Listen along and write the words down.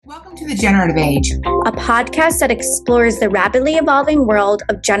Welcome to the Generative Age, a podcast that explores the rapidly evolving world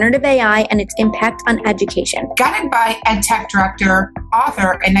of generative AI and its impact on education. Guided by EdTech Director,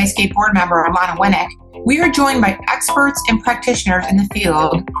 author, and NYSCATE board member Alana Winnick. We are joined by experts and practitioners in the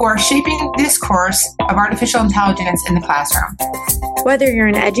field who are shaping the discourse of artificial intelligence in the classroom. Whether you're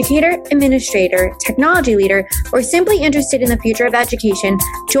an educator, administrator, technology leader, or simply interested in the future of education,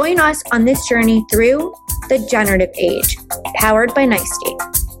 join us on this journey through the Generative Age, powered by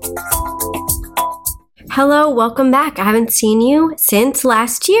NYSCATE. Hello, welcome back. I haven't seen you since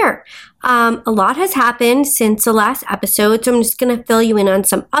last year. A lot has happened since the last episode, so I'm just going to fill you in on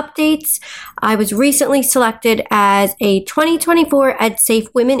some updates. I was recently selected as a 2024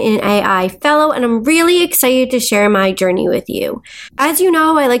 EdSafe Women in AI Fellow, and I'm really excited to share my journey with you. As you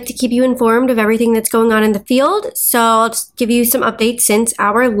know, I like to keep you informed of everything that's going on in the field, so I'll just give you some updates since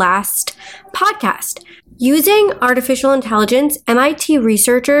our last podcast. Using artificial intelligence, MIT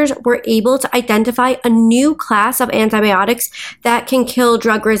researchers were able to identify a new class of antibiotics that can kill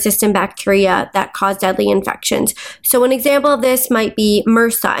drug-resistant bacteria that cause deadly infections. So an example of this might be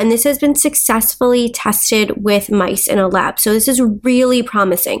MRSA, and this has been successfully tested with mice in a lab. So this is really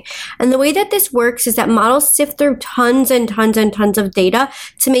promising. And the way that this works is that models sift through tons and tons and tons of data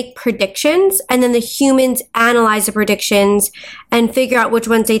to make predictions, and then the humans analyze the predictions and figure out which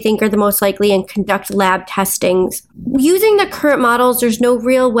ones they think are the most likely and conduct lab testings. Using the current models, there's no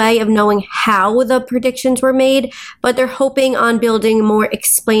real way of knowing how the predictions were made, but they're hoping on building more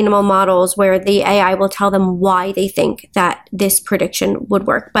explainable models where the AI will tell them why they think that this prediction would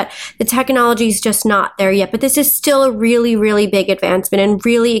work. But the technology is just not there yet. But this is still a really, really big advancement and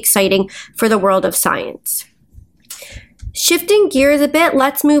really exciting for the world of science. Shifting gears a bit,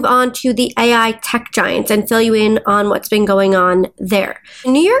 let's move on to the AI tech giants and fill you in on what's been going on there.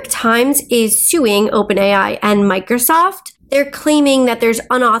 The New York Times is suing OpenAI and Microsoft. They're claiming that there's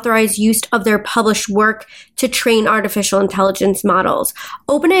unauthorized use of their published work to train artificial intelligence models.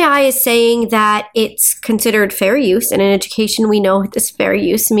 OpenAI is saying that it's considered fair use, and in education we know what this fair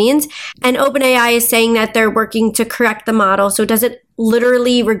use means. And OpenAI is saying that they're working to correct the model so it doesn't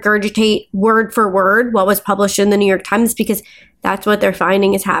literally regurgitate word for word what was published in the New York Times, because that's what they're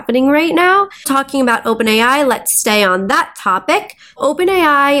finding is happening right now. Talking about OpenAI, let's stay on that topic.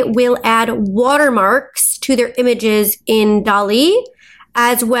 OpenAI will add watermarks to their images in DALL-E,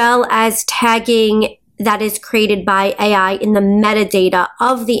 as well as tagging that is created by AI in the metadata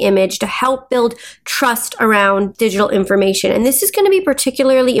of the image to help build trust around digital information. And this is going to be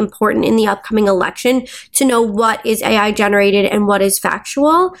particularly important in the upcoming election to know what is AI generated and what is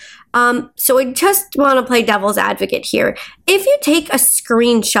factual. So I just want to play devil's advocate here. If you take a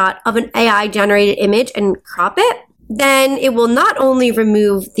screenshot of an AI generated image and crop it, then it will not only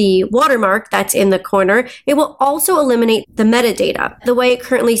remove the watermark that's in the corner, it will also eliminate the metadata. The way it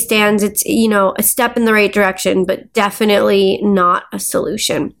currently stands, it's, a step in the right direction, but definitely not a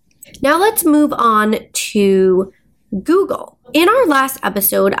solution. Now let's move on to Google. In our last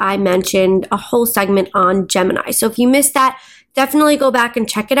episode, I mentioned a whole segment on Gemini. So if you missed that, definitely go back and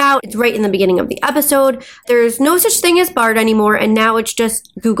check it out. It's right in the beginning of the episode. There's no such thing as Bard anymore, and now it's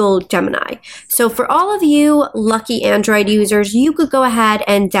just Google Gemini. So for all of you lucky Android users, you could go ahead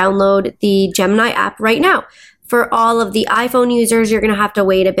and download the Gemini app right now. For all of the iPhone users, you're going to have to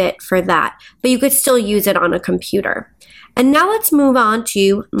wait a bit for that, but you could still use it on a computer. And now let's move on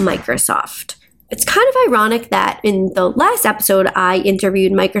to Microsoft. It's kind of ironic that in the last episode, I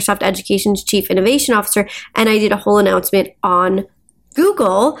interviewed Microsoft Education's Chief Innovation Officer, and I did a whole announcement on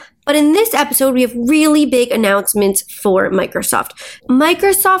Google. But in this episode, we have really big announcements for Microsoft.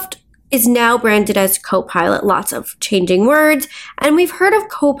 Microsoft is now branded as Copilot, lots of changing words. And we've heard of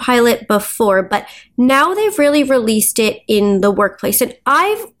Copilot before, but now they've really released it in the workplace. And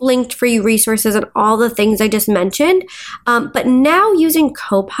I've linked for you resources on all the things I just mentioned. But now using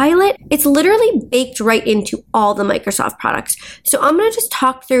Copilot, it's literally baked right into all the Microsoft products. So I'm going to just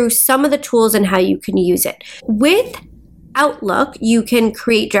talk through some of the tools and how you can use it. With Outlook, you can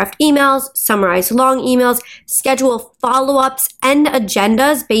create draft emails, summarize long emails, schedule follow-ups and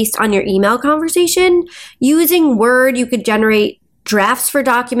agendas based on your email conversation. Using Word, you could generate drafts for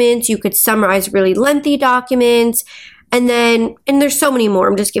documents. You could summarize really lengthy documents. And there's so many more.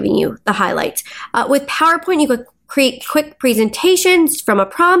 I'm just giving you the highlights. With PowerPoint, you could create quick presentations from a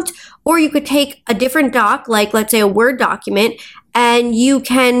prompt, or you could take a different doc, like let's say a Word document, and you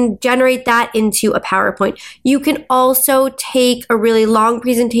can generate that into a PowerPoint. You can also take a really long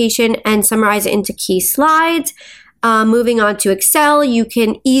presentation and summarize it into key slides. Moving on to Excel, you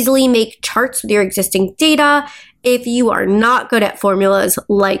can easily make charts with your existing data If you are not good at formulas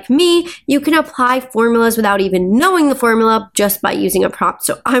like me, you can apply formulas without even knowing the formula just by using a prompt.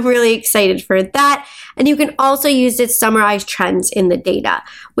 So I'm really excited for that. And you can also use it to summarize trends in the data.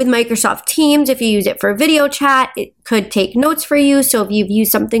 With Microsoft Teams, if you use it for video chat, it could take notes for you. So if you've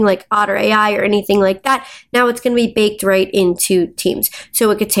used something like Otter AI or anything like that, now it's going to be baked right into Teams. So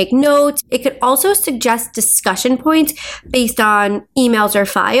it could take notes. It could also suggest discussion points based on emails or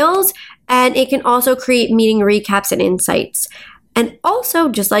files. And it can also create meeting recaps and insights. And also,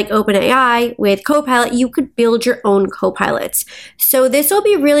 just like OpenAI with Copilot, you could build your own copilots. So this will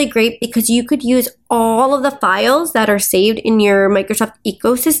be really great because you could use all of the files that are saved in your Microsoft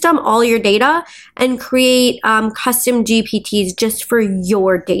ecosystem, all your data, and create custom GPTs just for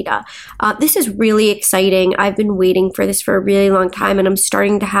your data. This is really exciting. I've been waiting for this for a really long time, and I'm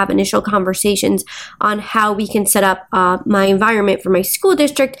starting to have initial conversations on how we can set up my environment for my school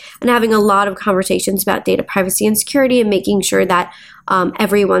district, and having a lot of conversations about data privacy and security and making sure that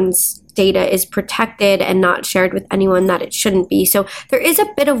everyone's data is protected and not shared with anyone that it shouldn't be. So there is a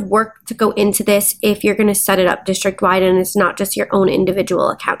bit of work to go into this if you're going to set it up district-wide and it's not just your own individual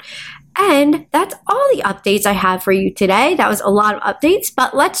account. And that's all the updates I have for you today. That was a lot of updates,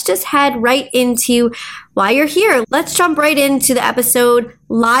 but let's just head right into why you're here. Let's jump right into the episode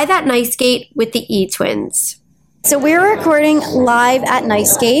live at NYSCATE with the eTwinz. So we're recording live at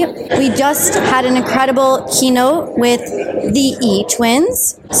NYSCATE. We just had an incredible keynote with the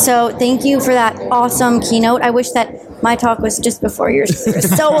eTwinz. So thank you for that awesome keynote. I wish that my talk was just before yours. We're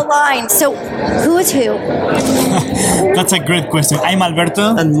so aligned. So who is who? That's a great question. I'm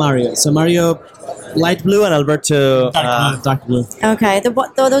Alberto. And Mario. So Mario, light blue, and Alberto, dark blue. Okay.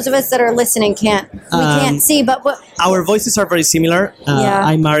 Those of us that are listening can't see, but what? Our voices are very similar. Yeah.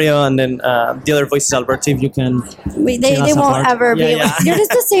 I'm Mario, and then the other voice is Alberto. If you can, they won't ever be. Yeah. You're just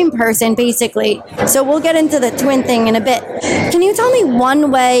the same person, basically. So we'll get into the twin thing in a bit. Can you tell me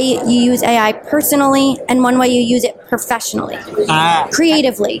one way you use AI personally and one way you use it professionally,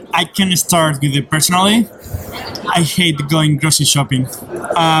 creatively? I can start with it personally. I hate going grocery shopping.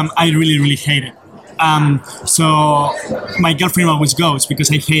 I really, really hate it. So my girlfriend always goes because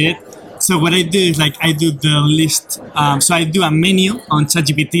I hate it. So what I do is I do the list. So I do a menu on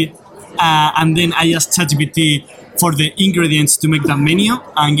ChatGPT, and then I ask ChatGPT for the ingredients to make that menu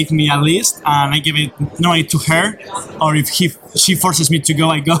and give me a list, and I give it normally to her, or if she forces me to go,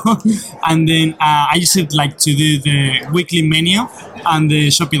 I go. And then I use it to do the weekly menu and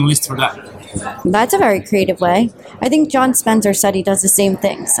the shopping list for that. That's a very creative way. I think John Spencer said he does the same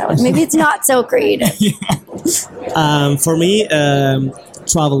thing, so maybe it's not so creative. For me,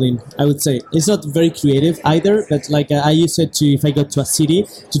 traveling, I would say. It's not very creative either, but I use it to, if I go to a city,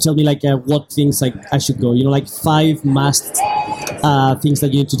 to tell me what things I should go. 5 must things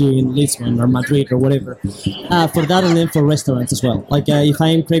that you need to do in Lisbon or Madrid or whatever. For that, and then for restaurants as well. If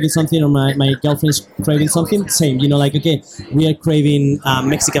I'm craving something or my girlfriend's craving something, same. Okay, we are craving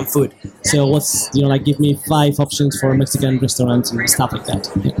Mexican food. So what's give me 5 options for Mexican restaurants and stuff like that.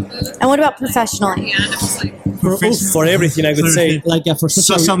 Yeah. And what about professionally? For everything, I would say. For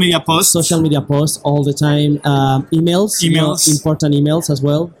social media posts all the time. Emails, important emails as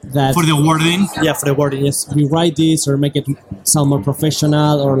well. That for the wording. Yeah, for the wording. Yes, we write this or make it sound more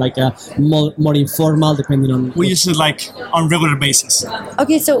professional or more informal, depending on. We use it on regular basis.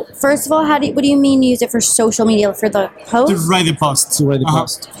 Okay, so first of all, what do you mean use it for social media, for the post? To write the post.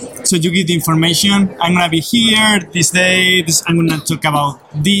 Post. So you give the information. I'm gonna be here this day. I'm gonna talk about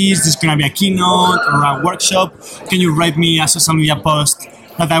this. This is gonna be a keynote or a workshop. Can you write me a social media post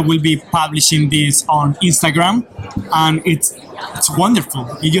that I will be publishing this on Instagram? And it's wonderful.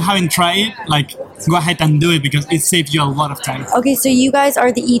 If you haven't tried it, go ahead and do it because it saves you a lot of time. Okay, so you guys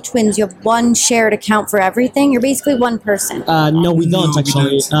are the eTwinz. You have one shared account for everything. You're basically one person. No, we don't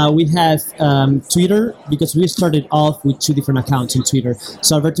actually. We have Twitter because we started off with 2 different accounts on Twitter.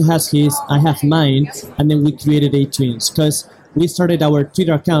 So Alberto has his, I have mine, and then we created eTwinz because we started our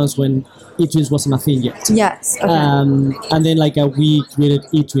Twitter accounts when eTwinz wasn't a thing yet. Yes. Okay. And then we created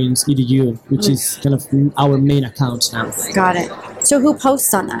eTwinz EDU, which is kind of our main account now. Got it. So who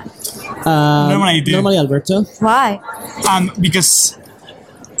posts on that? Normally Alberto. Why? Because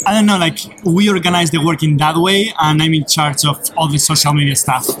I don't know, we organize the work in that way, and I'm in charge of all the social media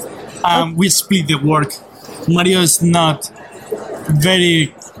stuff. We split the work. Mario is not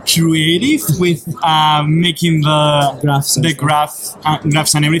very creative with making the graphs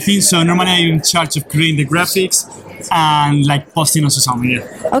and everything. So normally I'm in charge of creating the graphics, and like posting on social media.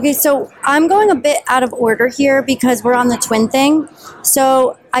 Okay, so I'm going a bit out of order here because we're on the twin thing.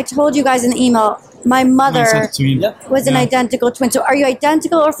 So I told you guys in the email, my mother was an identical twin. So are you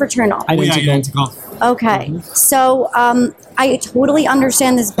identical or fraternal? We are identical. Okay, so I totally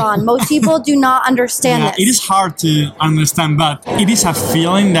understand this bond. Most people do not understand this. It is hard to understand, but it is a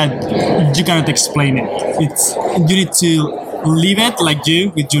feeling that you cannot explain it. You need to live it like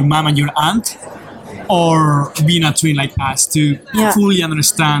you with your mom and your aunt, or being a twin like us to fully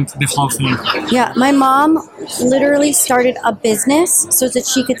understand the whole thing. Yeah, my mom literally started a business so that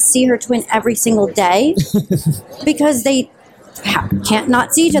she could see her twin every single day because they can't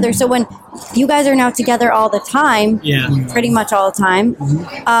not see each other. So when you guys are now together all the time, pretty much all the time,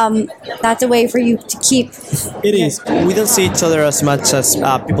 that's a way for you to keep... It is. We don't see each other as much as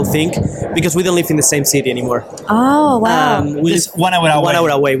people think because we don't live in the same city anymore. Oh, wow. We live 1 hour away. 1 hour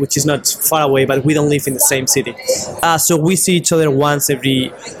away, which is not far away, but we don't live in the same city. So we see each other once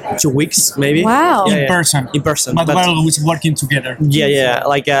every 2 weeks, maybe. Wow. In person. In person. But we're always working together. Yeah.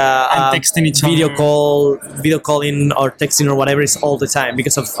 Like and texting each video other. video calling or texting or whatever is all the time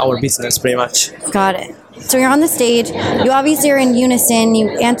because of our business, pretty much. Got it. So you're on the stage. You obviously are in unison. You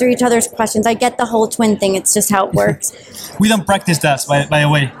answer each other's questions. I get the whole twin thing. It's just how it works. We don't practice that, by the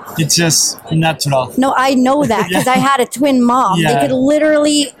way. It's just natural. No, I know that because I had a twin mom. Yeah. They could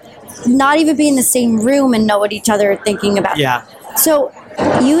literally not even be in the same room and know what each other are thinking about. Yeah. So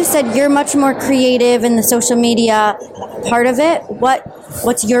you said you're much more creative in the social media part of it.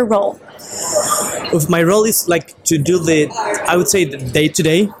 What's your role? My role is like to do I would say the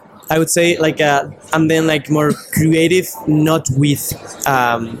day-to-day. I would say like, and then like more creative, not with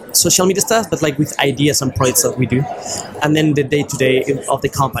social media stuff, but like with ideas and projects that we do. And then the day-to-day of the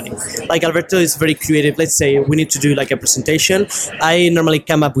company. Like Alberto is very creative. Let's say we need to do like a presentation. I normally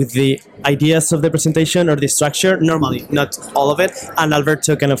come up with the ideas of the presentation or the structure, normally, not all of it. And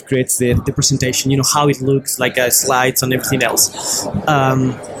Alberto kind of creates the presentation, you know, how it looks, like slides and everything else.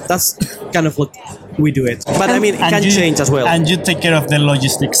 That's kind of what we do it. But I mean, it can change as well. And you take care of the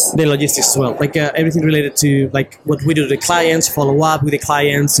logistics. The logistics as well. Like everything related to like what we do to the clients, follow up with the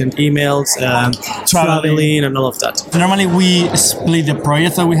clients and emails, traveling and all of that. Normally we split the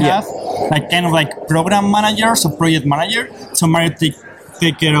projects that we have, like kind of like program managers or project manager. So Mario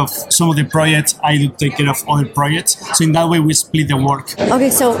take care of some of the projects, I do take care of other projects. So in that way, we split the work.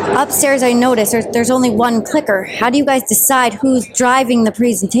 Okay, so upstairs I noticed there's only one clicker. How do you guys decide who's driving the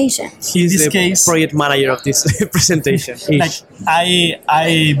presentation? He's the project manager of this presentation. Like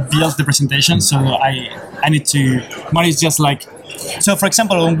I built the presentation, so I need to. Mario's just like. So, for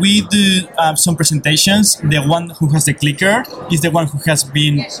example, when we do some presentations, the one who has the clicker is the one who has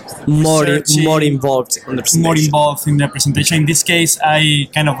been more involved in the presentation. More involved in the presentation. In this case, I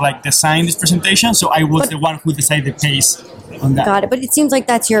kind of like designed this presentation, so I was the one who decided the pace on that. Got it. But it seems like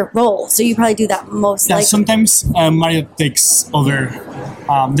that's your role, so you probably do that most. Yeah, sometimes Mario takes over,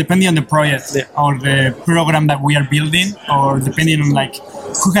 depending on the project or the program that we are building, or depending on like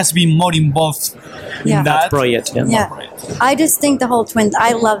who has been more involved in that project. I just think the whole twin.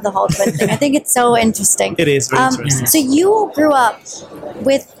 I love the whole twin thing. I think it's so interesting. It is very interesting. So you grew up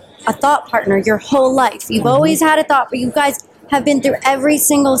with a thought partner your whole life. You've always had a thought, but you guys have been through every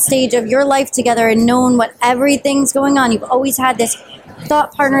single stage of your life together and known what everything's going on. You've always had this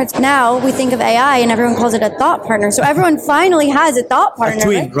thought partner. Now we think of AI and everyone calls it a thought partner. So everyone finally has a thought partner. A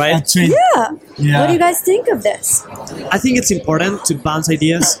twin, right? A twin. Yeah. What do you guys think of this? I think it's important to bounce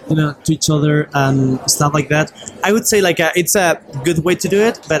ideas, to each other and stuff like that. I would say like it's a good way to do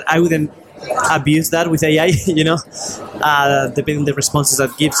it, but I wouldn't abuse that with AI. Depending on the responses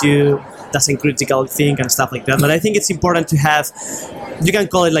that gives you, doesn't critical think and stuff like that. But I think it's important to have. You can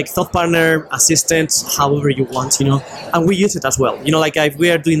call it like thought partner, assistant, however you want, and we use it as well. Like if we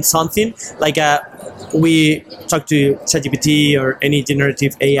are doing something, like we talk to ChatGPT or any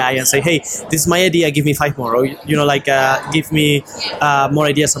generative AI and say, hey, this is my idea, give me 5 more, or, give me more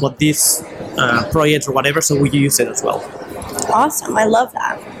ideas about this project or whatever, so we use it as well. Awesome. I love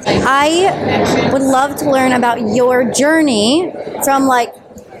that. I would love to learn about your journey from like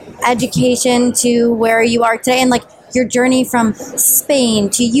education to where you are today, and like your journey from Spain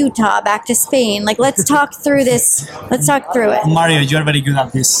to Utah, back to Spain. Like, let's talk through this. Let's talk through it. Mario, you're very good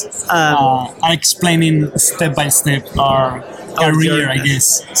at this. Explaining step by step our career, I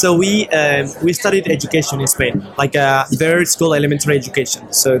guess. So we studied education in Spain, like their school elementary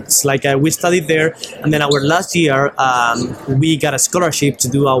education. So it's like we studied there, and then our last year we got a scholarship to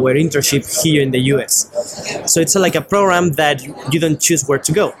do our internship here in the US. So it's like a program that you don't choose where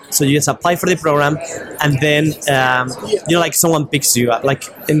to go. So you just apply for the program, and then like someone picks you up. Like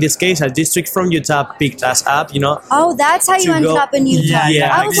in this case, a district from Utah picked us up. Oh, that's how you ended up in Utah.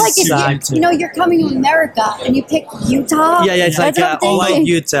 Yeah, I was like, if you're coming to America and you pick Utah. Yeah, it's that's like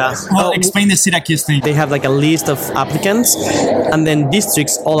Utah. Well, explain the Syracuse thing. They have like a list of applicants, and then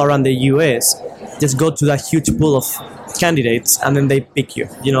districts all around the US just go to that huge pool of candidates, and then they pick you.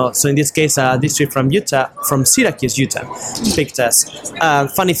 So in this case, a district from Syracuse, Utah, picked us.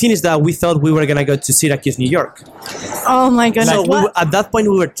 Funny thing is that we thought we were gonna go to Syracuse, New York. Oh my goodness! So at that point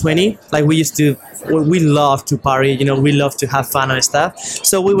we were 20. Like we love to party. We love to have fun and stuff.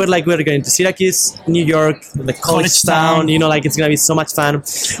 So we were going to Syracuse, New York, the college town. Like it's gonna be so much fun.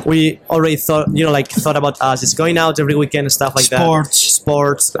 We already thought, thought about us just going out every weekend and stuff like that.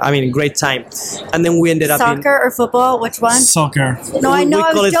 Sports. I mean, great time. And then we ended up in soccer or football. Which one? Soccer. No, I know.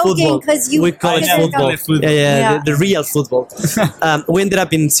 I was joking because we call it football. Yeah. The real football. We ended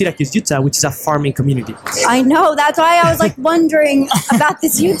up in Syracuse, Utah, which is a farming community. I know. That's why I was like wondering about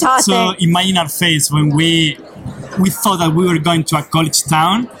this Utah thing. So imagine our face when we thought that we were going to a college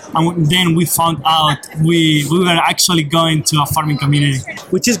town, and then we found out we were actually going to a farming community.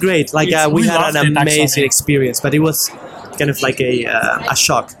 Which is great. Like we had an amazing experience, but it was kind of like a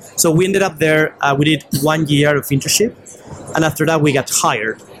shock. So we ended up there. We did 1 year of internship, and after that we got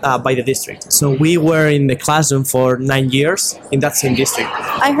hired by the district. So we were in the classroom for 9 years in that same district.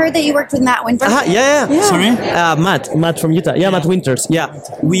 I heard that you worked with Matt Winters. Yeah. Sorry? Matt from Utah. Yeah, Matt Winters. Yeah,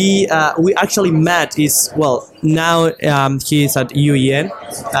 we actually Matt is now he's at UEN,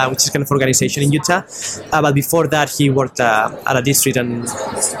 which is kind of organization in Utah. But before that, he worked at a district, and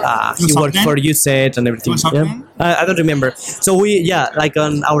he worked for USAID and everything. Yeah. I don't remember. So like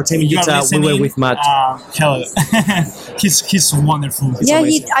on our team in Utah, we were with Matt. Hell, he's wonderful. Yeah,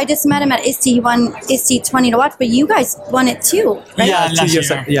 I just met him at ISTE. He won ISTE 20 to watch, but you guys won it too, right? Yeah, 2 years.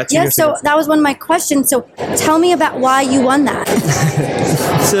 year. 2 years so ago. that was one of my questions. So tell me about why you won that.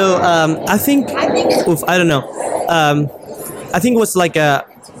 So I think I don't know. I think it was like a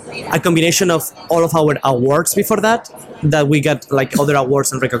combination of all of our awards before that we got like other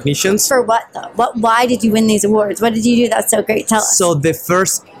awards and recognitions. For what though? Why did you win these awards? What did you do that's so great? Tell us. So the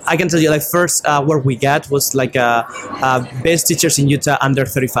first, I can tell you, like first award we got was like best teachers in Utah under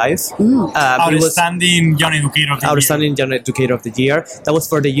 35. Outstanding Young Educator of the Year. Outstanding Young Educator of the Year. That was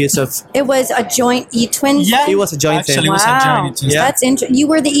for the use of. It was a joint eTwinz. Yeah, it was a joint thing. Actually, it was a joint eTwinz. Yeah. That's interesting. You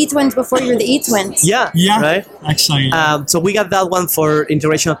were the eTwinz before you were the eTwinz. Yeah. Right. Actually. Yeah. So we got that one for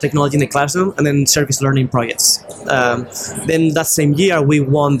integration of technology in the classroom, and then service learning projects. Then that same year we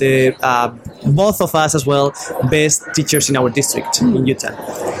won the both of us as well best teachers in our district in Utah.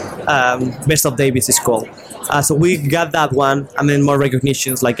 Best of Davis is called. So we got that one, and then more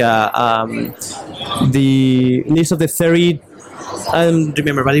recognitions like the list of the 30. I don't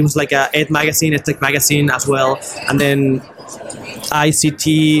remember, but it was like a EdTech magazine as well, and then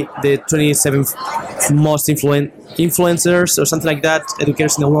ICT, the 27th most influencers or something like that,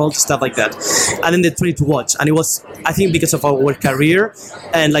 educators in the world, stuff like that, and then the 20 to watch. And it was, I think, because of our career,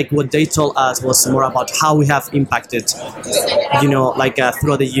 and like what they told us was more about how we have impacted,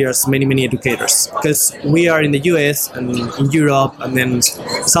 throughout the years, many educators, because we are in the US and in Europe and then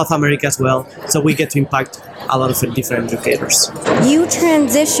South America as well, so we get to impact a lot of different educators. You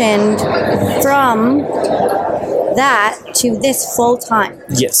transitioned from that to this full time.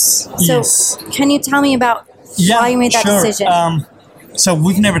 Yes. So can you tell me about why you made that decision? So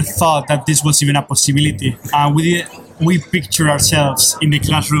we've never thought that this was even a possibility. We picture ourselves in the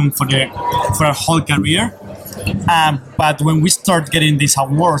classroom for our whole career. But when we start getting these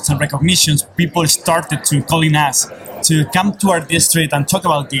awards and recognitions, people started to calling us to come to our district and talk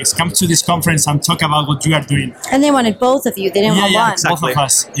about this, come to this conference and talk about what you are doing. And they wanted both of you. They didn't want one. Exactly. Both of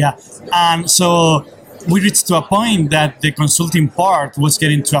us. Yeah. And so we reached to a point that the consulting part was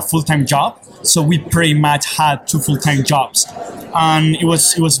getting to a full-time job. So we pretty much had 2 full-time jobs. And it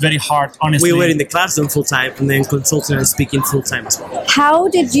was very hard, honestly. We were in the classroom full-time and then consulting and speaking full-time as well. How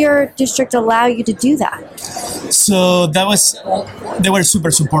did your district allow you to do that? So they were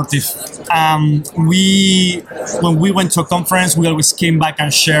super supportive. When we went to a conference, we always came back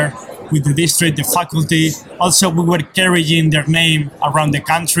and shared with the district, the faculty. Also, we were carrying their name around the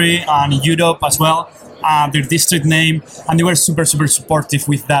country and in Europe as well, their district name, and they were super supportive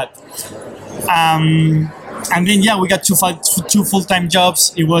with that. And then we got two full-time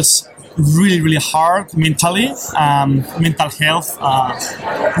jobs. It was really, really hard mentally, mental health.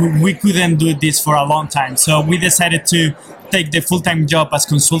 We couldn't do this for a long time. So we decided to take the full-time job as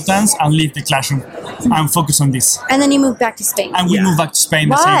consultants and leave the classroom and focus on this. And then you moved back to Spain. And we moved back to Spain.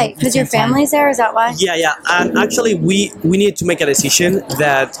 Why? Because your family's there? Is that why? Yeah. And actually, we needed to make a decision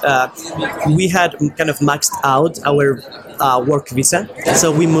that we had kind of maxed out our work visa. So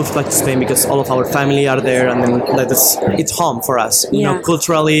we moved back to Spain because all of our family are there, and then it's home for us, you know,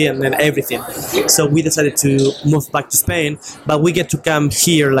 culturally and then everything. So we decided to move back to Spain, but we get to come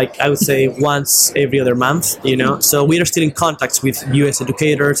here, like I would say, once every other month, you know. So we are still in contacts with U.S.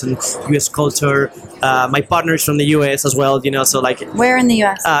 educators and U.S. culture. My partner is from the U.S. as well, you know. So like, where in the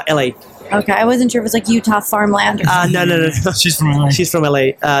U.S.? L.A. Okay, I wasn't sure if it was like Utah farmland or something. No. She's from LA. She's from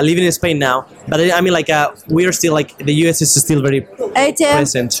LA, living in Spain now. But I mean, like, we are still like the US is still very Hey, Tim.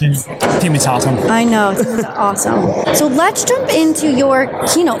 present. Tim is awesome. I know, it's awesome. So let's jump into your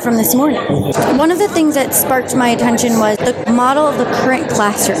keynote from this morning. One of the things that sparked my attention was the model of the current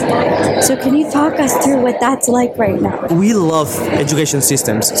classroom. So can you talk us through what that's like right now? We love education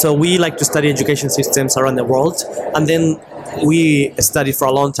systems. So we like to study education systems around the world. And then we studied for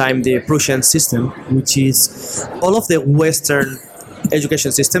a long time the Prussian system, which is all of the Western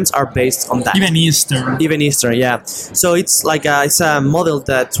education systems are based on that. Even Eastern, yeah. So it's like it's a model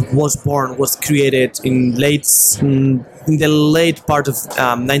that was created in the late part of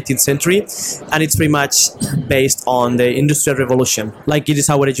 19th century, and it's pretty much based on the Industrial Revolution. Like it is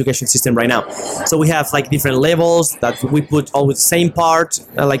our education system right now. So we have like different levels that we put all with the same part,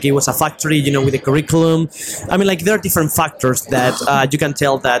 like it was a factory, you know, with the curriculum. I mean, like there are different factors that you can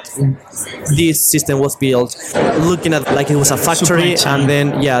tell that this system was built looking at like it was a factory, and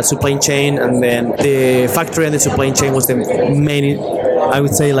then supply chain, and then the factory and the supply chain was the main, I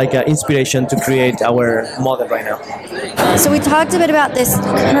would say, like inspiration to create our model right now. So we talked a bit about this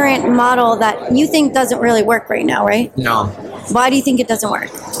current model that you think doesn't really work right now, right? No. Why do you think it doesn't work?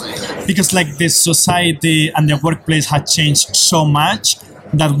 Because like the society and the workplace had changed so much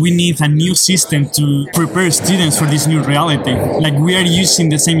that we need a new system to prepare students for this new reality. Like we are using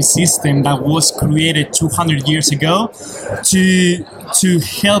the same system that was created 200 years ago to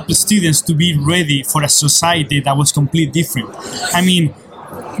help students to be ready for a society that was completely different. I mean,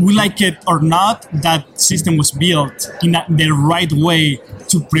 we like it or not, that system was built in the right way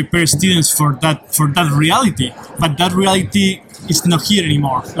to prepare students for that reality. But that reality is not here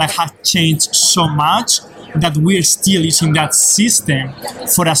anymore. Like has changed so much that we're still using that system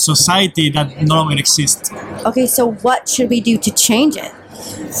for a society that no longer exists. Okay, so what should we do to change it?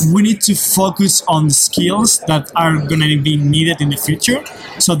 We need to focus on the skills that are going to be needed in the future.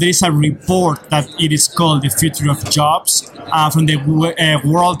 So there is a report that it is called The Future of Jobs from the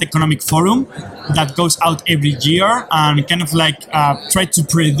World Economic Forum that goes out every year and kind of like try to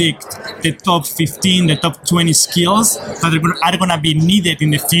predict the top 15, the top 20 skills that are going to be needed in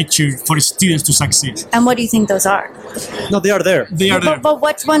the future for students to succeed. And what do you think those are? No, they are there. They are there. But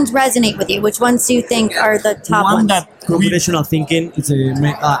which ones resonate with you? Which ones do you think are the top One ones? that Computational thinking is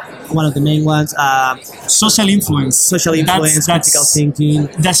one of the main ones. social influence. Critical thinking.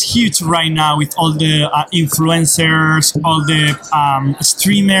 That's huge right now with all the influencers, all the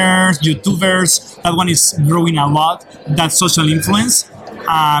streamers, YouTubers. That one is growing a lot. That social influence.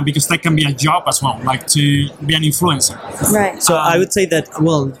 Because that can be a job as well, like to be an influencer. Right. So I would say that,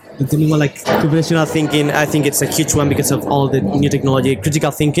 well, the new one, like computational thinking, I think it's a huge one because of all the new technology. Critical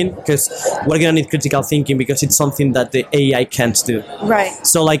thinking, because we're going to need critical thinking because it's something that the AI can't do. Right.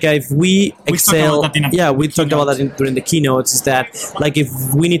 So like if we excel, we talked about that during the keynotes, is that like if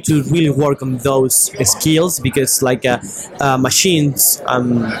we need to really work on those skills because like machines,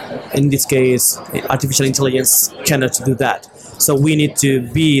 in this case, artificial intelligence cannot do that. So we need to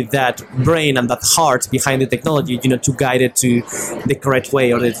be that brain and that heart behind the technology, you know, to guide it to the correct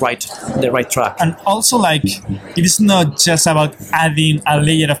way or the right track. And also, like, it is not just about adding a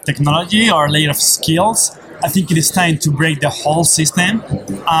layer of technology or a layer of skills. I think it is time to break the whole system.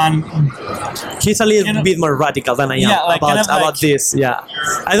 And he's a little bit more radical than I am about this. Yeah,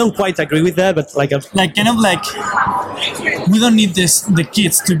 I don't quite agree with that, but we don't need the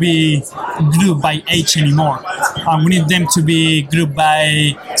kids to be grouped by age anymore. We need them to be grouped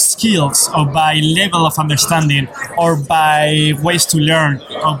by skills or by level of understanding or by ways to learn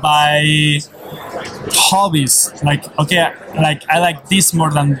or by hobbies. Like, okay, like I like this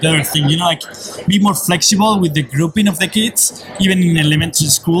more than the other thing, you know, like be more flexible with the grouping of the kids, even in elementary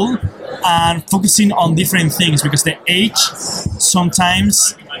school, and focusing on different things because the age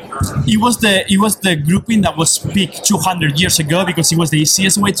sometimes it was the grouping that was picked 200 years ago because it was the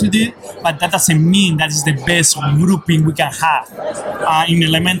easiest way to do it, but that doesn't mean that is the best grouping we can have in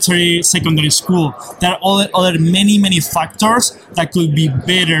elementary, secondary school. There are other many factors that could be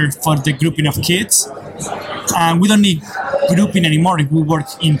better for the grouping of kids, and we don't need grouping anymore if we work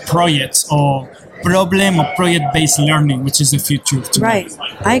in projects or problem or project-based learning, which is the future. Right,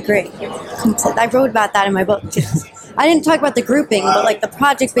 I agree. I wrote about that in my book too. I didn't talk about the grouping, but like the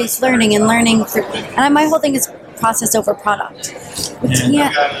project-based learning and learning through, and my whole thing is process over product. We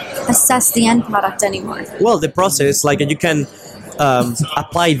can't assess the end product anymore. Well, the process, like you can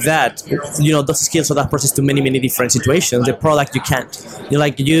apply that, those skills or that process to many different situations. The product you can't.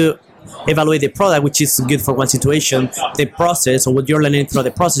 You evaluate the product, which is good for one situation. The process, or what you're learning through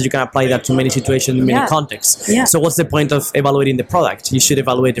the process, you can apply that to many situations, many contexts. Yeah. So what's the point of evaluating the product? You should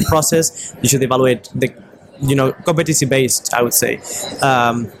evaluate the process. You should evaluate the competency based, I would say,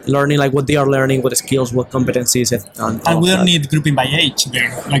 learning like what they are learning, what skills, what competencies, and we don't need grouping by age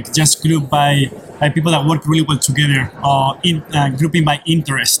there, like just group by people that work really well together, or grouping by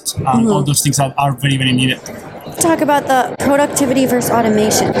interest. All those things are very needed. Talk about the productivity versus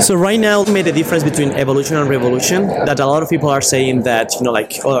automation. So right now, we made a difference between evolution and revolution. That a lot of people are saying that,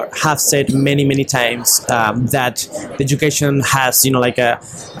 or have said many times that education has,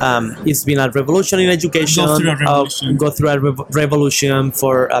 it's been a revolution in education. Go through a revolution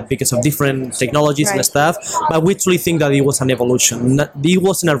because of different technologies and stuff. But we truly think that it was an evolution. It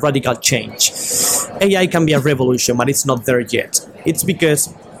wasn't a radical change. AI can be a revolution, but it's not there yet. It's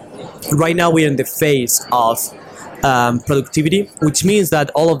because right now we're in the phase of productivity, which means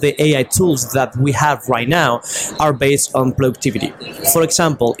that all of the AI tools that we have right now are based on productivity. For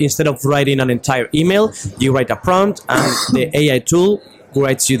example, instead of writing an entire email, you write a prompt and the AI tool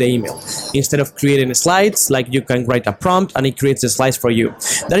writes you the email. Instead of creating slides, like you can write a prompt and it creates the slides for you.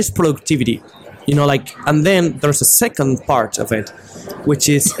 That is productivity. And then there's a second part of it, which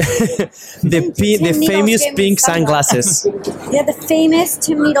is the famous pink sunglasses. Yeah, the famous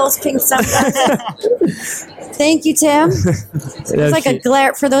Tim Needles pink sunglasses. Thank you, Tim. It's like a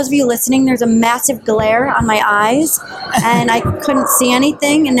glare. For those of you listening, there's a massive glare on my eyes, and I couldn't see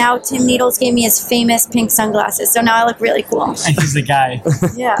anything. And now Tim Needles gave me his famous pink sunglasses, so now I look really cool. And he's the guy.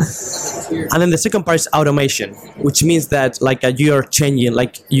 Yeah. And then the second part is automation, which means that you're changing,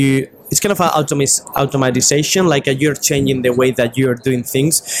 it's kind of an automatization, you're changing the way that you're doing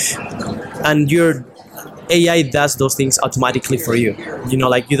things, and your AI does those things automatically for you. You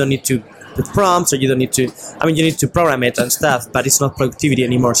don't need to put prompts, or you don't need to. You need to program it and stuff, but it's not productivity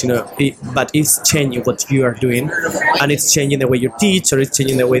anymore. But it's changing what you are doing, and it's changing the way you teach, or it's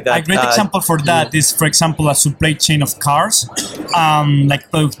changing the way that. A great example for that is, for example, a supply chain of cars.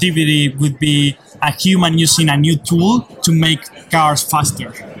 Productivity would be a human using a new tool to make cars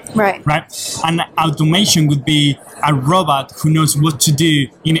faster. Right. And automation would be a robot who knows what to do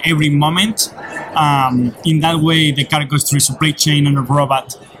in every moment. In that way, the car goes through supply chain, and a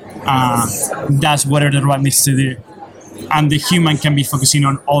robot does whatever the robot needs to do. And the human can be focusing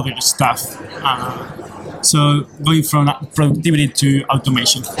on other stuff. So going from productivity to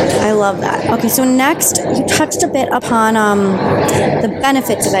automation. I love that. Okay, so next, you touched a bit upon the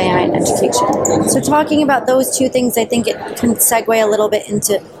benefits of AI in education. So talking about those two things, I think it can segue a little bit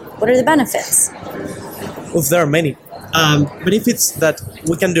into what are the benefits? Well, there are many. Benefits that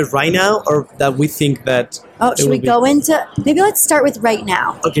we can do right now, or that we think that... should we go into... Maybe let's start with right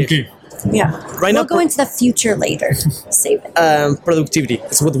now. Okay. Yeah. Right now, we'll go into the future later. Save it. Productivity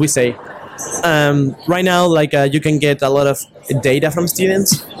is what we say. Right now, you can get a lot of data from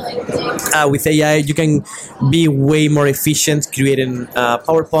students. With AI, you can be way more efficient creating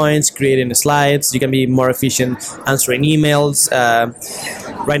PowerPoints, creating slides. You can be more efficient answering emails.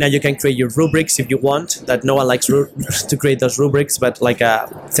 Right now, you can create your rubrics if you want. That no one likes to create those rubrics, but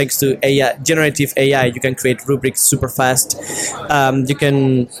thanks to AI, generative AI, you can create rubrics super fast. You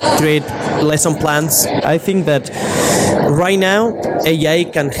can create lesson plans. I think that right now, AI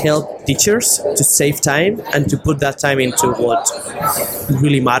can help teachers to save time and to put that time into what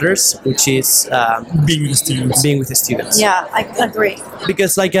really matters, which is being with the students. Yeah, I agree.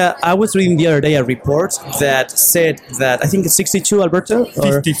 Because I was reading the other day a report that said that, I think it's 62, Alberto?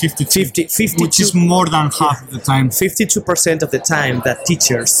 52, which is more than half of the time. 52% of the time that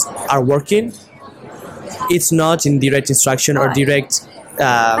teachers are working, it's not in direct instruction or direct...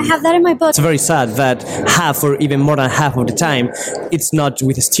 I have that in my book. It's very sad that half or even more than half of the time it's not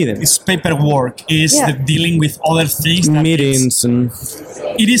with the students. It's paperwork. It's dealing with other things. Meetings and...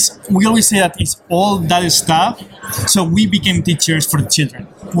 It is. We always say that it's all that stuff. So we became teachers for children.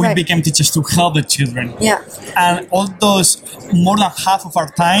 We Right. became teachers to help the children. Yeah. And all those, more than half of our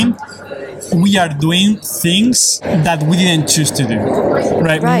time, we are doing things that we didn't choose to do,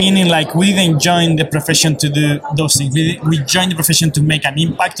 right? Right. Meaning, like, we didn't join the profession to do those things. We joined the profession to make an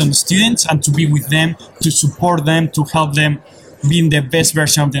impact on the students and to be with them, to support them, to help them being the best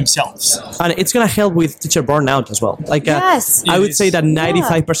version of themselves. And it's going to help with teacher burnout as well. Like, Yes. I It would is. say that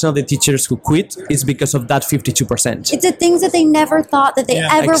 95% of the teachers who quit is because of that 52%. It's the things that they never thought that they Yeah,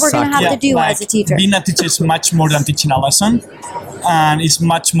 ever were going to have exactly. to do like, as a teacher. Being a teacher is much more than teaching a lesson, and it's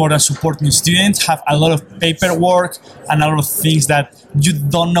much more than supporting students. Have a lot of paperwork and a lot of things that you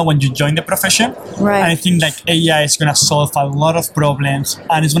don't know when you join the profession. Right. And I think like AI is going to solve a lot of problems,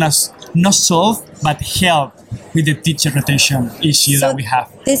 and it's going to not solve but help with the teacher retention issue that we have.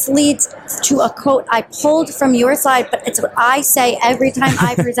 This leads to a quote I pulled from your slide, but it's what I say every time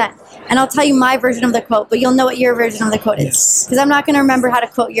I present. And I'll tell you my version of the quote, but you'll know what your version of the quote is. Because I'm not going to remember how to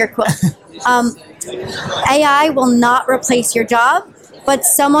quote your quote. AI will not replace your job, but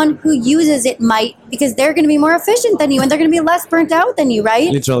someone who uses it might, because they're going to be more efficient than you and they're going to be less burnt out than you,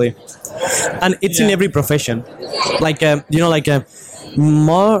 right? Literally. And it's in every profession. Like,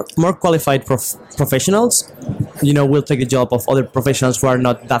 more qualified professionals, will take the job of other professionals who are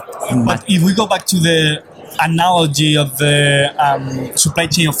not that much. But if we go back to the analogy of the supply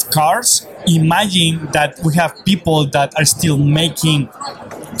chain of cars, imagine that we have people that are still making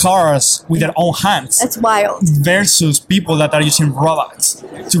cars with their own hands That's wild. versus people that are using robots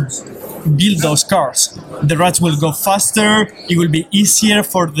to build those cars. The robots will go faster, it will be easier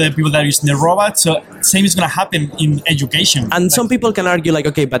for the people that are using the robots. So same is going to happen in education. And some people can argue like,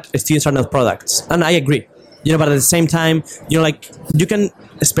 okay, but students are not products. And I agree. But at the same time, like you can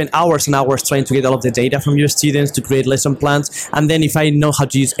spend hours and hours trying to get all of the data from your students to create lesson plans. And then if I know how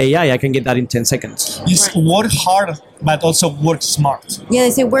to use AI, I can get that in 10 seconds. It's work hard, but also work smart. Yeah, they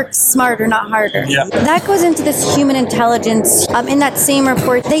say work smarter, not harder. Yeah. That goes into this human intelligence. In that same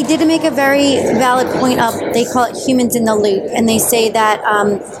report, they did make a very valid point of, they call it humans in the loop. And they say that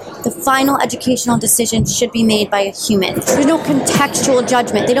the final educational decision should be made by a human. There's no contextual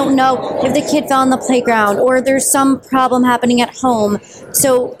judgment. They don't know if the kid fell on the playground or there's some problem happening at home.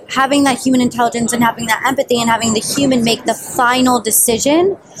 So having that human intelligence and having that empathy and having the human make the final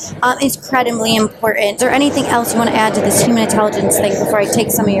decision is incredibly important. Is there anything else you want to add to this human intelligence thing before I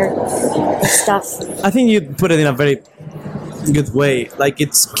take some of your stuff? I think you put it in a very good way. Like,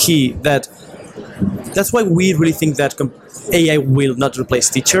 it's key that's why we really think that AI will not replace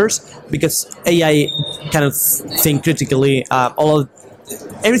teachers, because AI cannot think critically.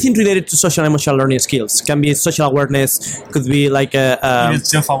 Everything related to social and emotional learning skills can be social awareness, could be like Even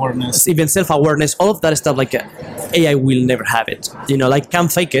self-awareness. even self-awareness, all of that stuff. Like AI will never have it. Like, can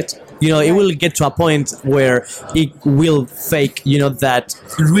fake it. It will get to a point where it will fake, that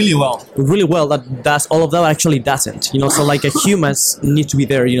Really well. that does all of that, actually doesn't. So like humans need to be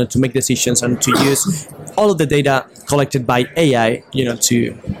there, to make decisions and to use all of the data collected by AI,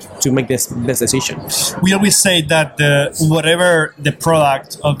 to make this decision. We always say that whatever the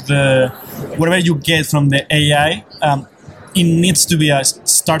product of whatever you get from the AI, it needs to be a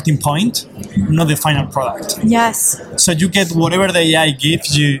starting point, not the final product. Yes. So you get whatever the AI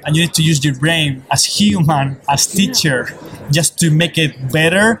gives you, and you need to use your brain as human, as teacher, just to make it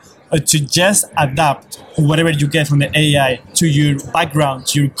better, or to just adapt whatever you get from the AI to your background,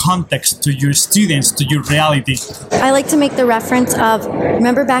 to your context, to your students, to your reality. I like to make the reference of,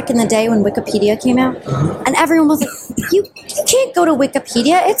 remember back in the day when Wikipedia came out? And everyone was like, you can't go to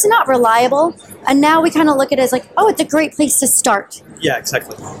Wikipedia, it's not reliable. And now we kind of look at it as like, oh, it's a great place to start. Yeah,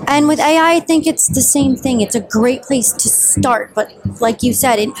 exactly. And with AI, I think it's the same thing. It's a great place to start, but like you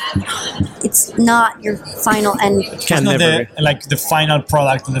said, it's not your final end. Can It's not never be. the final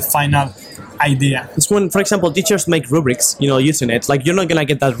product, the final idea. It's when, for example, teachers make rubrics, using it. Like, you're not gonna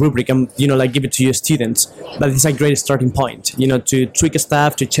get that rubric and give it to your students, but it's a great starting point, to tweak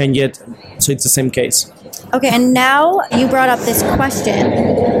stuff, to change it. So it's the same case. Okay, and now you brought up this question.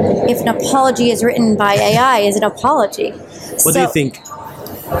 If an apology is written by AI, is it an apology? What do you think?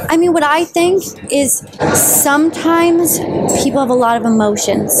 I mean, what I think is sometimes people have a lot of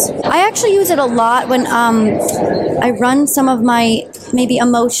emotions. I actually use it a lot when I run some of my maybe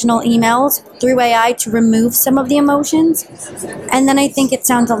emotional emails through AI to remove some of the emotions. And then I think it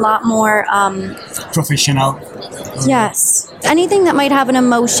sounds a lot more... Professional. Yes. Anything that might have an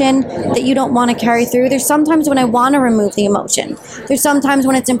emotion that you don't want to carry through. There's sometimes when I want to remove the emotion. There's sometimes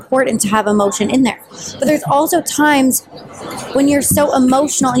when it's important to have emotion in there. But there's also times when you're so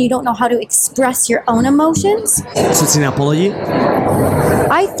emotional and you don't know how to express your own emotions. So it's an apology?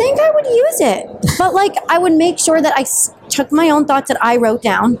 I think I would use it. But like, I would make sure that I took my own thoughts that I wrote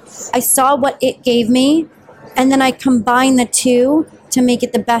down. I saw what it gave me, and then I combined the two to make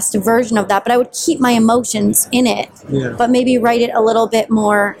it the best version of that. But I would keep my emotions in it, but maybe write it a little bit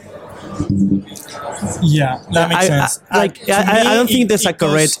more. Yeah, that makes sense. I don't think there's a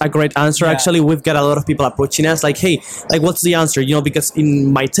great answer. Yeah. Actually, we've got a lot of people approaching us like, hey, like, what's the answer? You know, because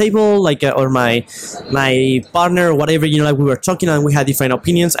in my table, like, or my partner or whatever, you know, like, we were talking and we had different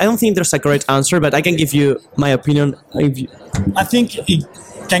opinions. I don't think there's a great answer, but I can give you my opinion. I think it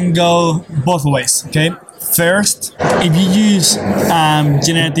can go both ways, okay? First, if you use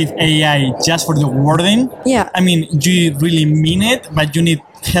generative AI just for the wording, I mean, you really mean it, but you need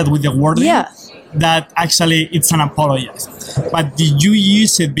help with the wording. That actually it's an apology. But did you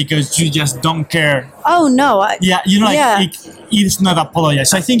use it because you just don't care? Oh no! It's not apology.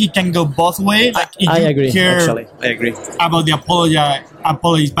 So I think it can go both ways. Like, if I you agree. care Actually, I agree about the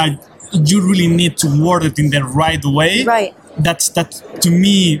apology, but you really need to word it in the right way. Right. That to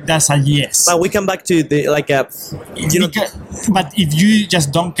me, that's a yes. But we come back to the but if you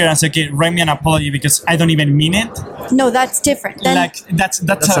just don't care and say, okay, write me an apology because I don't even mean it. No, that's different. Then Like that's a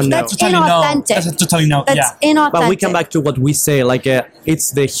no. That's totally no. inauthentic. That's a totally no. That's inauthentic. But we come back to what we say, like,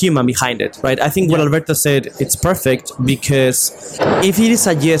 it's the human behind it, right? I think what Alberto said, it's perfect, because if it is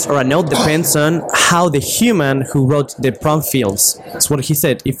a yes or a no, depends on how the human who wrote the prompt feels. That's what he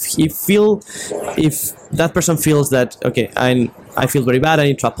said. If that person feels that, okay, I feel very bad, I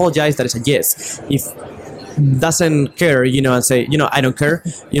need to apologize, that is a yes. If doesn't care, you know, and say, you know, I don't care,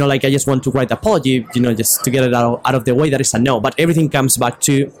 you know, like, I just want to write apology, you know, just to get it out of the way, that is a no. But everything comes back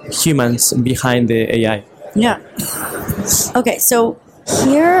to humans behind the AI. Yeah. Okay, so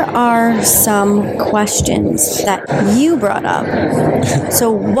here are some questions that you brought up.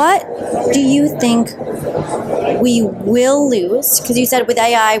 So what do you think we will lose? Because you said with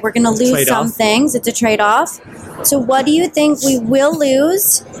AI, we're going to lose Trade-off. some things. It's a trade-off. So what do you think we will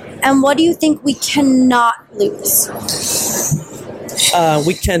lose? And what do you think we cannot lose?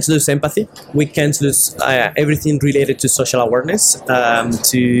 We can't lose empathy. We can't lose everything related to social awareness,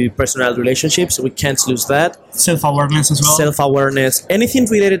 to personal relationships. We can't lose that. Self-awareness as well. Self-awareness, anything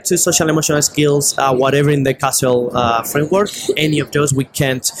related to social emotional skills, whatever in the casual framework, any of those we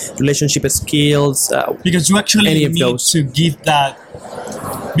can't. Relationship skills, because you actually any of need those. to give that,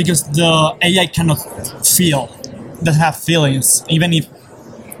 because the AI cannot feel, doesn't have feelings, even if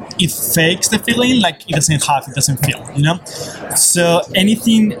it fakes the feeling, like it doesn't feel, you know? So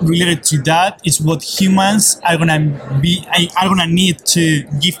anything related to that is what humans are gonna need to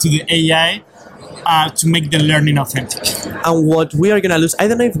give to the AI to make the learning authentic. And what we are gonna lose, I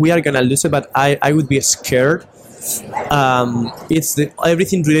don't know if we are gonna lose it, but I would be scared. It's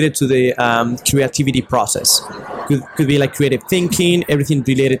everything related to the creativity process. Could be like creative thinking, everything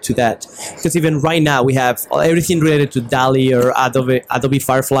related to that. Because even right now we have everything related to DALL-E or Adobe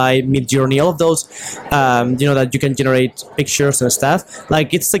Firefly, Midjourney, all of those, you know, that you can generate pictures and stuff.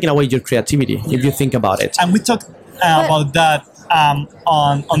 Like, it's taking away your creativity if you think about it. And we talked about that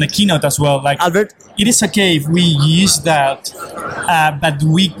on the keynote as well. Like, Albert, it is okay if we use that, but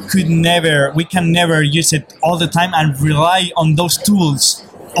we can never use it all the time and rely on those tools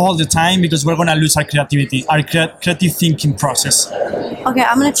all the time, because we're going to lose our creativity, our creative thinking process. Okay,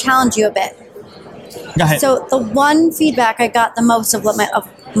 I'm going to challenge you a bit. Go ahead. So the one feedback I got the most of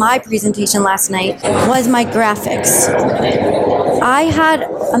my presentation last night was my graphics. I had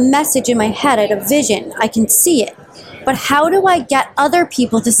a message in my head, I had a vision, I can see it. But how do I get other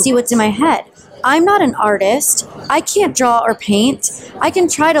people to see what's in my head? I'm not an artist. I can't draw or paint. I can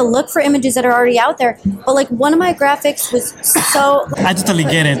try to look for images that are already out there, but like, one of my graphics was so... I totally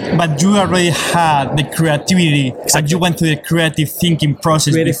get it, but you already had the creativity, and you went through the creative thinking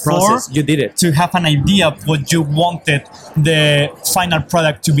process before. You did it. To have an idea of what you wanted the final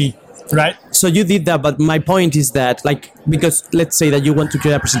product to be, right? So you did that, but my point is that, like, because let's say that you want to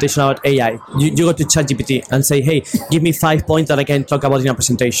create a presentation about AI, you go to ChatGPT and say, hey, give me 5 points that I can talk about in a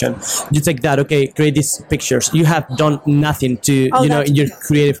presentation. You take that, okay, create these pictures. You have done nothing to, in your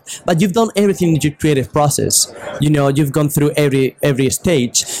creative, but you've done everything in your creative process. You know, you've gone through every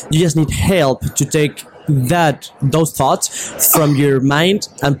stage. You just need help to take those thoughts from your mind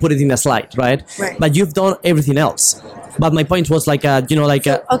and put it in a slide, right? But you've done everything else. But my point was okay,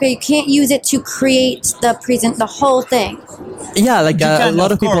 you can't use it to create the whole thing. Yeah, like a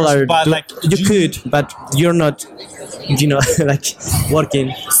lot of people are. But you could, but you're not, like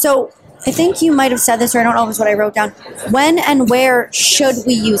working. So I think you might have said this, or I don't know if it's what I wrote down. When and where should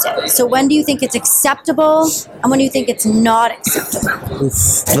we use it? So when do you think it's acceptable, and when do you think it's not acceptable?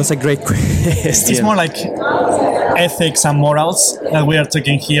 Oof, that's a great question. It's more like ethics and morals that we are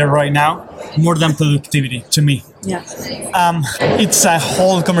taking here right now, more than productivity, to me. Yeah. It's a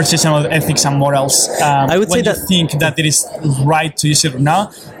whole conversation about ethics and morals. I would say that you think that it is right to use it or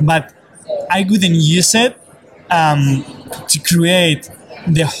not, but I wouldn't use it to create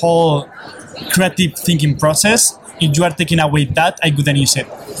the whole creative thinking process. If you are taking away that, I wouldn't use it,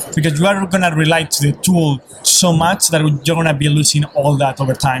 because you are going to rely to the tool so much that you're going to be losing all that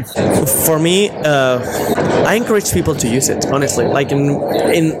over time. For me, I encourage people to use it, honestly, like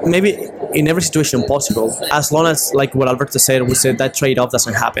in maybe in every situation possible, as long as, like what Alberto said, we said that trade-off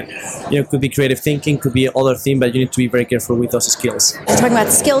doesn't happen. It could be creative thinking, could be other thing, but you need to be very careful with those skills. We're talking about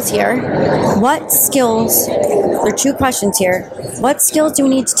skills here. What skills, there are two questions here. What skills do we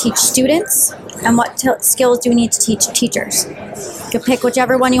need to teach students, and what skills do we need to teach teachers? You can pick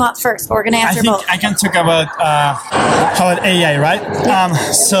whichever one you want first, but we're going to answer both. I can talk about AI, right? Yeah.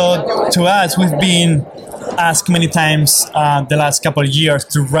 So to us, we've been asked many times the last couple of years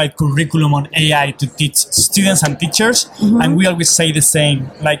to write curriculum on AI to teach students and teachers, and we always say the same,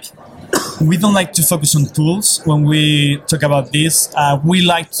 like, we don't like to focus on tools when we talk about this. We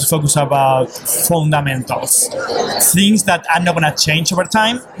like to focus about fundamentals, things that are not going to change over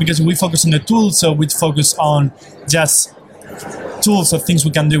time, because we focus on the tools, so we focus on just tools of things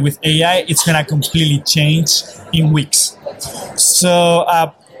we can do with AI. It's going to completely change in weeks. So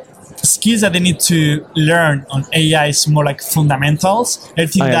skills that they need to learn on AI is more like fundamentals.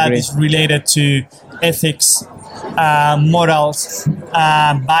 Everything that is related to ethics, morals,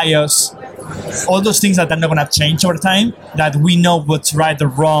 bias, all those things that are not going to change over time, that we know what's right or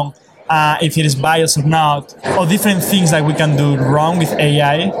wrong, if it is biased or not, or different things that we can do wrong with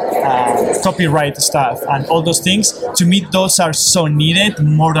AI, copyright stuff, and all those things. To me, those are so needed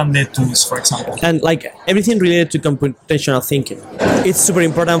more than the tools, for example. And like everything related to computational thinking, it's super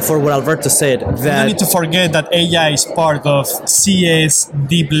important for what Alberto said. That you need to forget that AI is part of CS,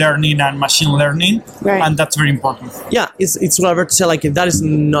 deep learning, and machine learning, and that's very important. Yeah, it's what Alberto said. Like that is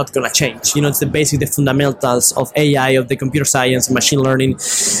not gonna change. It's the basic, the fundamentals of AI, of the computer science, machine learning.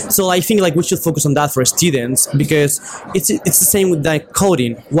 So I think like we should focus on that for students, because it's the same with like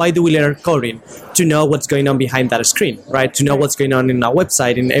coding. Why do we learn coding? To know what's going on behind that screen, right? To know what's going on in our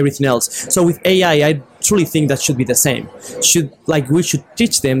website and everything else. So with AI, I truly think that should be the same. We should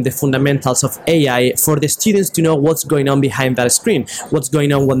teach them the fundamentals of AI for the students to know what's going on behind that screen, what's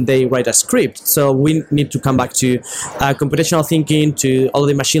going on when they write a script. So we need to come back to computational thinking, to all of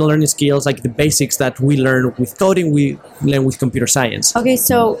the machine learning skills, like the basics that we learn with coding, we learn with computer science. Okay,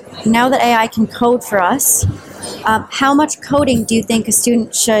 so now that AI can code for us, how much coding do you think a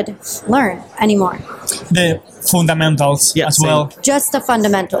student should learn anymore? The fundamentals as well. Just the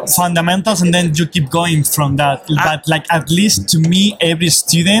fundamentals. Fundamentals, and then you keep going from that. But like, at least to me, every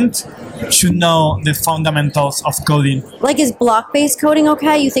student should know the fundamentals of coding. Like, is block-based coding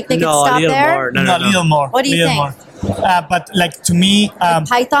okay? You think they could stop there? No, a little more. What do you think? More. But like, to me,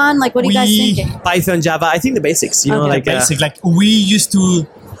 Python, like, what are you guys thinking? Python, Java, I think the basics, like basic. Like, we used to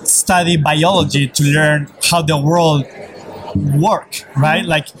study biology to learn how the world work, right?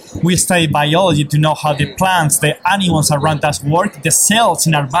 Like, we study biology to know how the plants, the animals around us work, the cells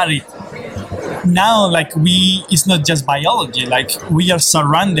in our body. Now, like, it's not just biology, like, we are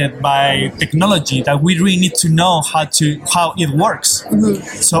surrounded by technology that we really need to know how it works.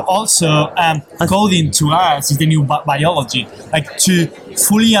 So also, coding to us is the new biology. Like, to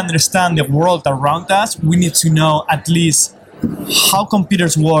fully understand the world around us, we need to know at least how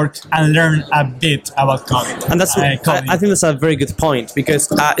computers work and learn a bit about coding. And that's I think that's a very good point,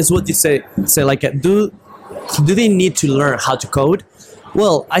 because it's what you say like, do they need to learn how to code?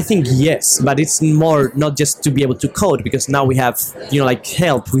 Well, I think yes, but it's more not just to be able to code, because now we have like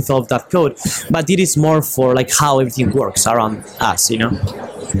help with all of that code, but it is more for like how everything works around us.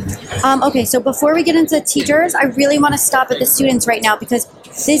 Okay, so before we get into the teachers, I really want to stop at the students right now, because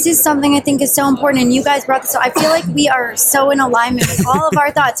this is something I think is so important, and you guys brought this up. I feel like we are so in alignment with all of our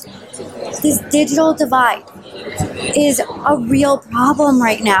thoughts. This digital divide is a real problem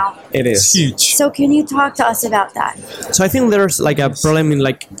right now. It is huge. So can you talk to us about that? So I think there's like a problem in,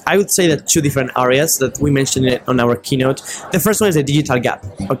 like, I would say that two different areas that we mentioned it on our keynote. The first one is the digital gap.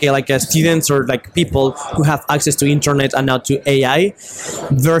 Okay, like students or like people who have access to internet and now to AI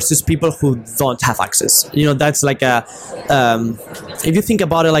versus people who don't have access. That's like if you think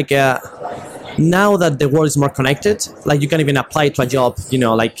about it, like now that the world is more connected, like you can even apply to a job,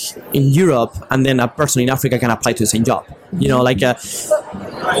 like in Europe, and then a person in Africa can apply to the same job. Like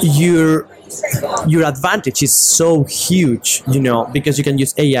your advantage is so huge, because you can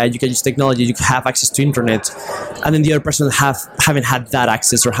use AI, you can use technology, you have access to internet, and then the other person haven't had that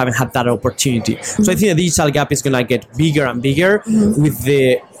access or haven't had that opportunity. So I think the digital gap is gonna get bigger and bigger with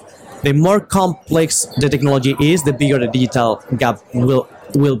the the more complex the technology is, the bigger the digital gap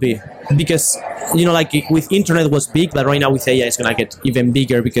will be. Because, like with internet was big, but right now with AI it's going to get even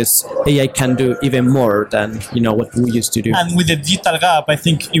bigger because AI can do even more than, what we used to do. And with the digital gap, I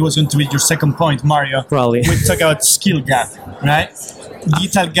think it was going to be your second point, Mario. Probably. We talk about skill gap, right?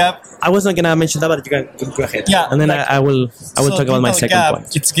 Digital gap. I wasn't going to mention that, but you can go ahead. Yeah. And then I will talk about my second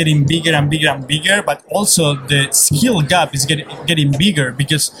point. It's getting bigger and bigger and bigger, but also the skill gap is getting bigger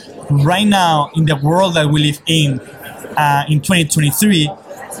because right now in the world that we live in 2023,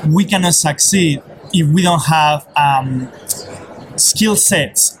 we cannot succeed if we don't have skill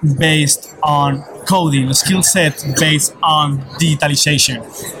sets based on coding, skill sets based on digitalization.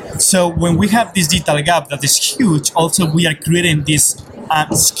 So when we have this digital gap that is huge, also we are creating this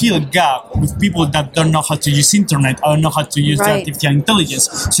skill gap with people that don't know how to use internet or know how to use artificial intelligence.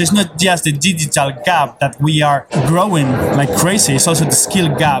 So it's not just the digital gap that we are growing like crazy, it's also the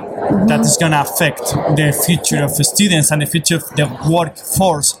skill gap that is going to affect the future of the students and the future of the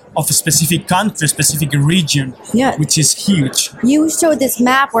workforce of a specific country, specific region, which is huge. You showed this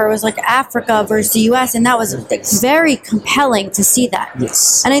map where it was like Africa versus the US, and that was very compelling to see that.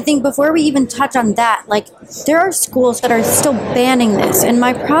 Yes. And I think before we even touch on that, like there are schools that are still banning this. And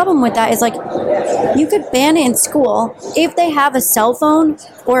my problem with that is like you could ban it in school if they have a cell phone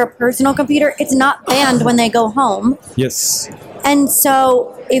or a personal computer. It's not banned when they go home. Yes. And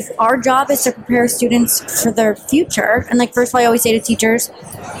so if our job is to prepare students for their future, and like first of all, I always say to teachers,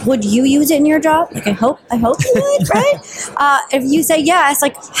 would you use it in your job? Like I hope you would, right? If you say yes,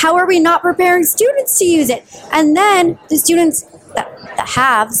 like how are we not preparing students to use it? And then the students that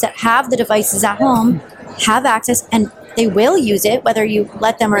have the devices at home have access and they will use it whether you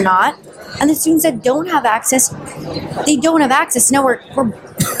let them or not. And the students that don't have access, they don't have access. Now we're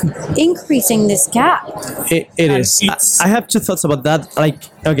increasing this gap. It is. I have two thoughts about that. Like,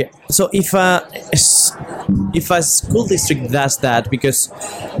 okay, so if a school district does that because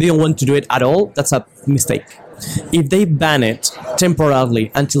they don't want to do it at all, that's a mistake. If they ban it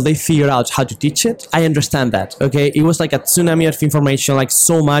temporarily until they figure out how to teach it, I understand that. Okay, it was like a tsunami of information, like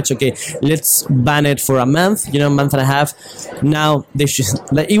so much. Okay, let's ban it for a month, month and a half. Now they should.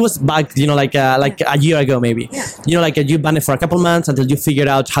 Like, it was back, like a year ago maybe. Like you ban it for a couple months until you figure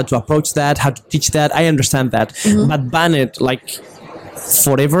out how to approach that, how to teach that. I understand that, but ban it like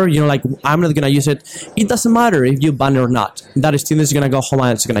forever, like I'm not gonna use it. It doesn't matter if you ban it or not. That student is gonna go home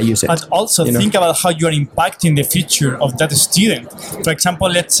and it's gonna use it. But also think about how you are impacting the future of that student. For example,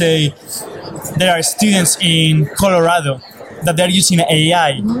 let's say there are students in Colorado that they're using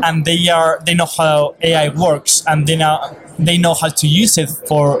AI and they know how AI works and they know how to use it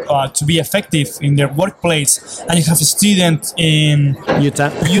for to be effective in their workplace. And you have a student in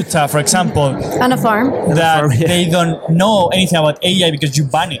Utah, for example, on a farm that they don't know anything about AI because you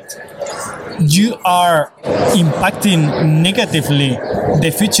ban it. You are impacting negatively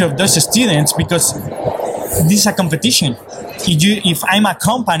the future of those students because this is a competition. If I'm a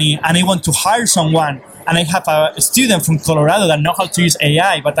company and I want to hire someone and I have a student from Colorado that knows how to use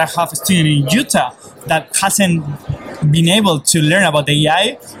AI, but I have a student in Utah that hasn't been able to learn about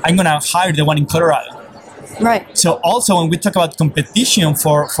AI, I'm going to hire the one in Colorado. Right. So also when we talk about competition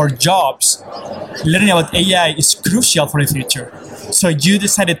for jobs, learning about AI is crucial for the future. So you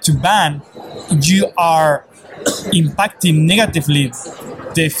decided to ban, you are impacting negatively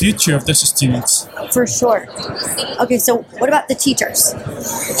the future of those students. For sure. Okay, so what about the teachers?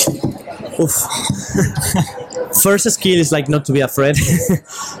 First skill is like not to be afraid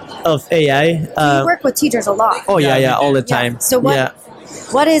of AI. You work with teachers a lot. Oh yeah, all the time. So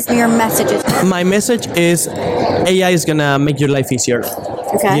what is your message? My message is AI is gonna make your life easier.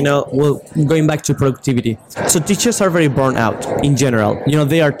 Okay. Going back to productivity. So teachers are very burnt out in general.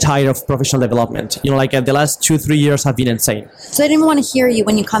 They are tired of professional development. The last 2-3 years have been insane. So they don't even want to hear you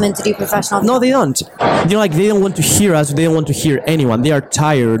when you come in to do professional No, they don't. They don't want to hear us. They don't want to hear anyone. They are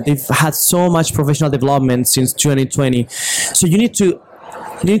tired. They've had so much professional development since 2020. So you need to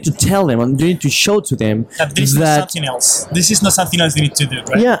tell them and you need to show to them that this is not something else. This is not something else they need to do,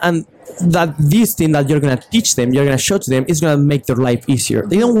 right? Yeah, and that this thing that you're going to teach them, you're going to show to them, is going to make their life easier.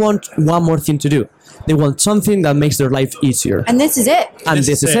 They don't want one more thing to do. They want something that makes their life easier. And this is it. And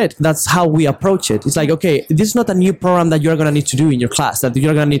this is it. That's how we approach it. It's like, okay, this is not a new program that you're going to need to do in your class, that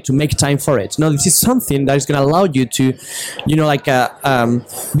you're going to need to make time for it. No, this is something that is going to allow you to,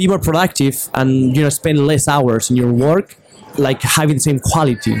 be more productive and, spend less hours in your work, like having the same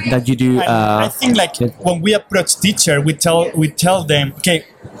quality that you do. I think when we approach teacher, we tell them, okay,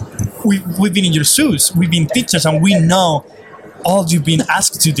 we've been in your shoes, we've been teachers, and we know all you've been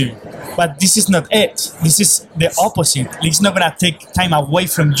asked to do. But this is not it. This is the opposite. It's not gonna take time away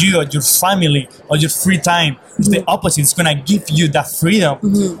from you or your family or your free time. It's the opposite. It's gonna give you that freedom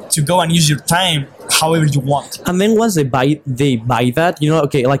to go and use your time however you want. And then once they buy that,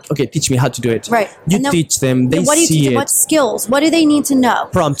 okay, teach me how to do it. Right. You teach them, they what do you see teach them? it. What skills? What do they need to know?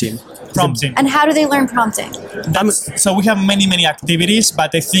 Prompting. And how do they learn prompting? So we have many activities,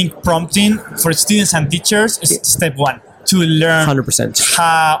 but I think prompting for students and teachers is step one. To learn 100%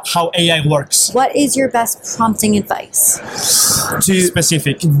 how AI works. What is your best prompting advice? To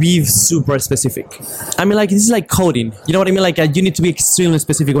specific. Be super specific. I mean, like, this is like coding. You know what I mean? Like, you need to be extremely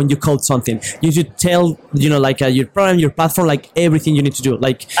specific when you code something. You should tell, your program, your platform, like everything you need to do.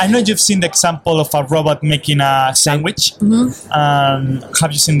 Like, I know you've seen the example of a robot making a sandwich.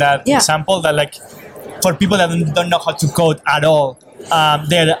 Have you seen that example? That, like, for people that don't know how to code at all,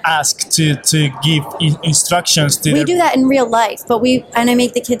 they're asked to give instructions to. We do that in real life, but I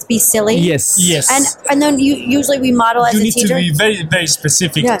make the kids be silly. Yes. And then usually we model as a teacher. You need to be very, very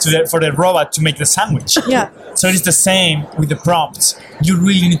specific for the robot to make the sandwich. Yeah. So it's the same with the prompts. You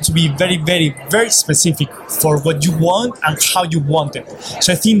really need to be very, very, very specific for what you want and how you want it.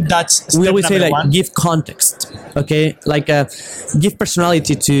 So I think that's step we always say, like, one. give context, okay? Like, give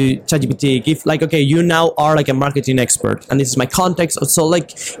personality to ChatGPT. Give, like, okay, you now are like a marketing expert, and this is my context. So,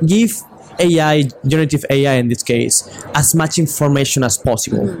 like, give AI, generative AI in this case, as much information as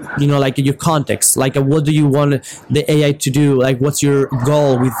possible. Like your context, like what do you want the AI to do? Like, what's your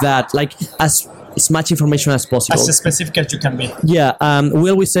goal with that? Like, as much information as possible. As specific as you can be. Yeah. We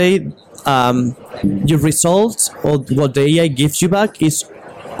always say your results or what the AI gives you back is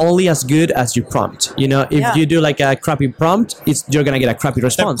only as good as your prompt. If you do like a crappy prompt, you're gonna get a crappy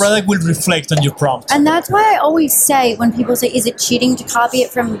response. The product will reflect on your prompt. And that's why I always say, when people say, is it cheating to copy it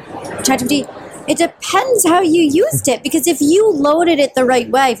from ChatGPT? It depends how you used it, because if you loaded it the right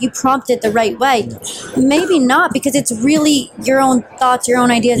way, if you prompted it the right way, maybe not, because it's really your own thoughts, your own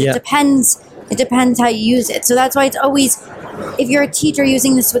ideas. Yeah. It depends how you use it. So that's why it's always, if you're a teacher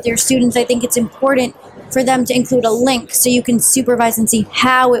using this with your students, I think it's important for them to include a link so you can supervise and see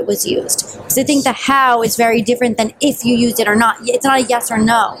how it was used. Because I think the how is very different than if you used it or not. It's not a yes or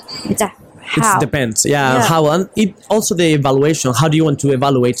no. It's a how. It depends. Yeah. How, and it also the evaluation. How do you want to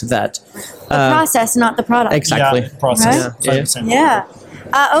evaluate that? The process, not the product. Exactly. Yeah, process. Right? Yeah.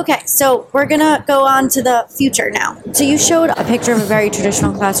 Okay, so we're going to go on to the future now. So you showed a picture of a very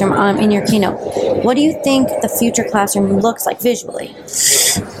traditional classroom in your keynote. What do you think the future classroom looks like visually?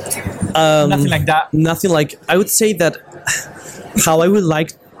 Nothing like that. Nothing like, I would say that how I would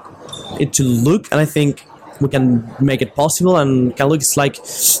like it to look, and I think we can make it possible and can look, it's like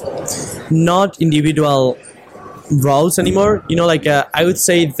not individual roles anymore. I would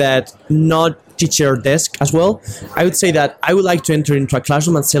say that not teacher desk as well. I would say that I would like to enter into a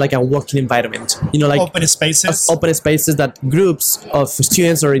classroom and say like a working environment. Open spaces. Open spaces that groups of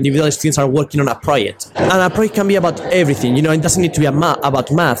students or individual students are working on a project. And a project can be about everything. It doesn't need to be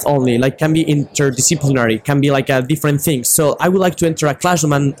about math only. Like, can be interdisciplinary, can be like a different thing. So I would like to enter a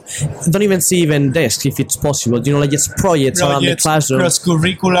classroom and don't even see even desks if it's possible. Like just projects around the classroom.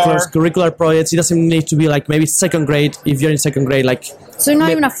 Cross-curricular projects. It doesn't need to be like maybe second grade. If you're in second grade, like. So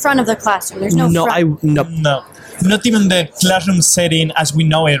not even a front of the classroom. There's no front. No. Not even the classroom setting as we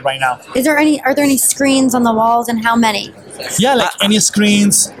know it right now. Are there any screens on the walls, and how many? Yeah, like any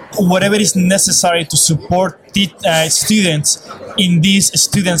screens, whatever is necessary to support students in this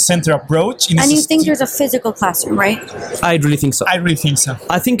student-centered approach. And you think there's a physical classroom, right? I really think so.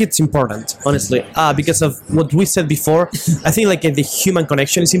 I think it's important, honestly, because of what we said before. I think like the human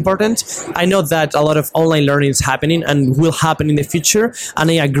connection is important. I know that a lot of online learning is happening and will happen in the future,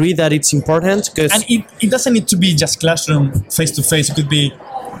 and I agree that it's important. And it doesn't need to be just classroom face-to-face. It could be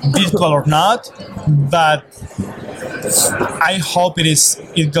virtual or not, but I hope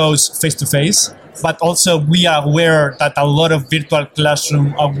it goes face-to-face. But also we are aware that a lot of virtual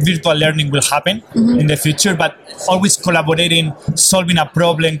classroom or virtual learning will happen in the future, but always collaborating, solving a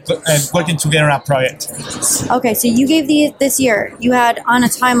problem, working together on a project. Okay, so you gave this year, you had on a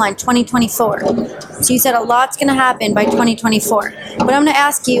timeline 2024. So you said a lot's going to happen by 2024. But I'm going to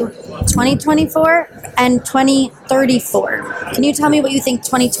ask you 2024 and 2034. Can you tell me what you think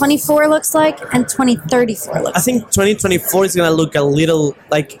 2024 looks like and 2034 looks like? I think 2024 is going to look a little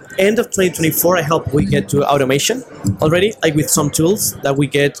like end of 2024. I hope we get to automation already, like with some tools that we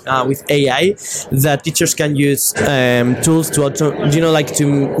get with AI that teachers can use tools to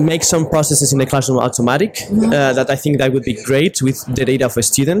to make some processes in the classroom automatic. That I think that would be great with the data of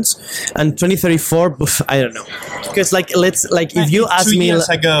students. And 2034, I don't know, because if you ask me 2 years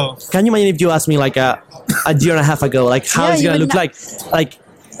ago, can you imagine if you asked me like a year and a half ago, like how it's gonna look like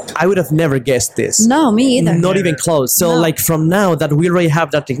I would have never guessed this. No, me either. Not even close. So like from now that we already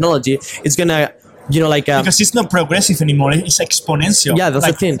have that technology, it's gonna, because it's not progressive anymore, it's exponential. Yeah, that's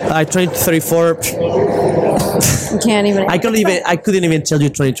the thing. 2034. I can't even. I couldn't even tell you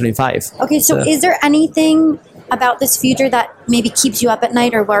 2025. Okay, so is there anything about this future that maybe keeps you up at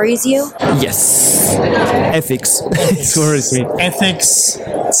night or worries you? Yes, ethics. It worries me. Ethics.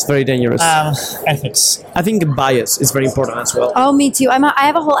 It's very dangerous. Ethics. I think bias is very important as well. Oh, me too. I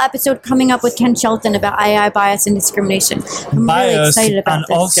have a whole episode coming up with Ken Shelton about AI bias and discrimination. I'm really excited about and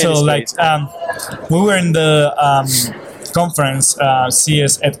this. also we were in the conference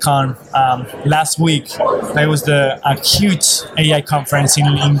CS EdCon last week. There was a huge AI conference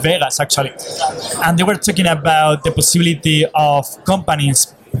in Vegas actually, and they were talking about the possibility of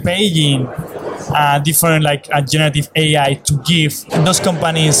companies paying different generative AI to give those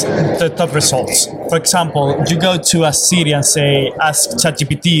companies the top results. For example, you go to a city and say, ask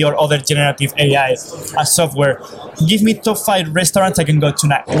ChatGPT or other generative AI software, give me top 5 restaurants I can go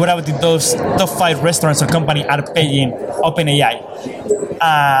tonight. What about those top 5 restaurants or company are paying OpenAI?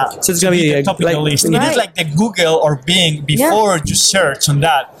 So it's gonna be the top of the list. It is like the Google or Bing before you search on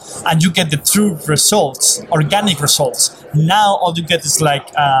that, and you get the true results, organic results. Now all you get is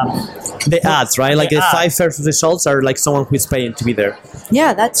the ads, right? Like the 5 first results are like someone who is paying to be there.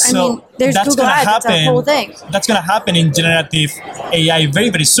 Yeah, there's Google Ads. That's a whole thing. That's gonna happen in generative AI very,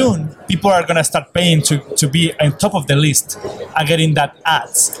 very soon. People are gonna start paying to be on top of the list and getting that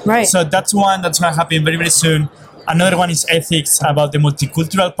ads. Right. So that's one that's gonna happen very, very soon. Another one is ethics about the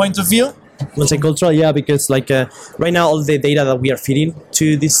multicultural point of view. Multicultural, yeah, because right now all the data that we are feeding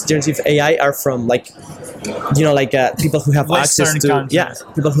to this generative AI are from people who have Western access to countries.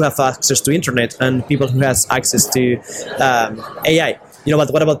 People who have access to internet and people who has access to AI.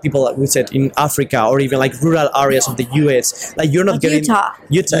 But what about people, we said, in Africa or even rural areas of the US? You're not getting Utah.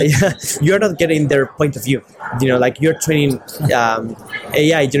 Yeah, you're not getting their point of view. You're training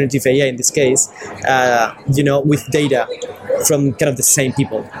AI, generative AI in this case, with data from kind of the same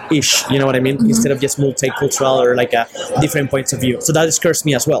people-ish. You know what I mean? Mm-hmm. Instead of just multicultural or different points of view. So that scares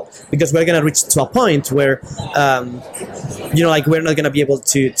me as well, because we're gonna reach to a point where, we're not gonna be able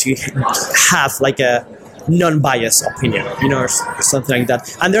to have a non-biased opinion, or something like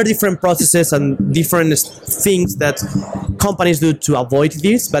that. And there are different processes and different things that companies do to avoid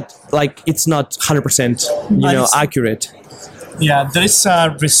this, but it's not 100% accurate. Yeah, there is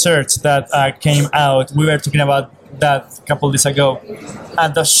research that came out. We were talking about that a couple of days ago,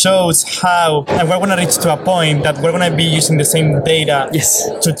 and that shows how we're going to reach to a point that we're going to be using the same data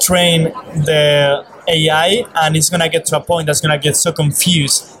to train the AI, and it's going to get to a point that's going to get so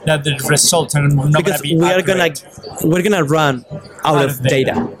confused that the results are not going to be accurate. We're going to run out of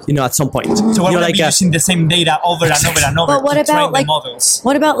data, at some point. So we're going to be using the same data over and over and over but to train the models.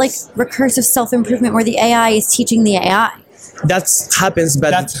 What about recursive self-improvement where the AI is teaching the AI? That happens,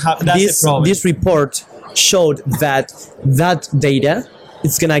 but this report showed that data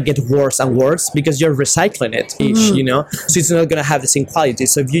it's gonna get worse and worse because you're recycling it so it's not gonna have the same quality.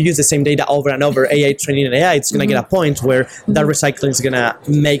 So if you use the same data over and over, AI training an AI, it's gonna get a point where that recycling is gonna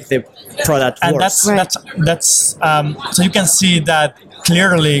make the product worse. And that's so you can see that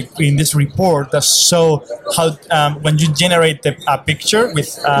clearly in this report that show how when you generate a picture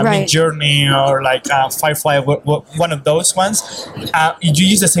with Midjourney or Firefly, one of those ones, you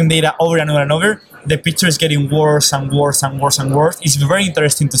use the same data over and over and over, the picture is getting worse and worse and worse and worse. It's very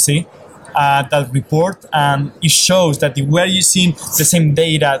interesting to see that report, and it shows that if we're using the same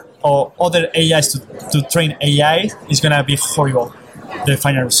data or other AIs to train AI, it's going to be horrible, the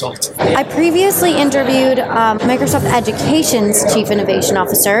final result. I previously interviewed Microsoft Education's Chief Innovation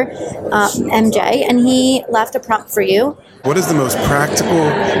Officer, MJ, and he left a prompt for you. What is the most practical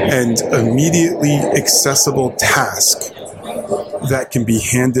and immediately accessible task that can be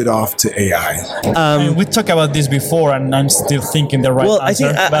handed off to AI? We talked about this before, and I'm still thinking the right answer.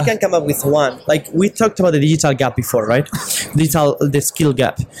 I think I can come up with one. We talked about the digital gap before, right? The skill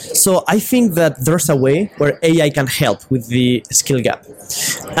gap. So I think that there's a way where AI can help with the skill gap.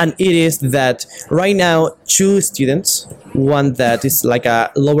 And it is that right now, 2 students, one that is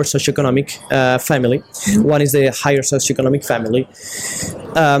a lower socioeconomic family, one is a higher socioeconomic family.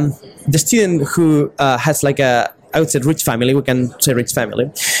 The student who has I would say rich family, we can say rich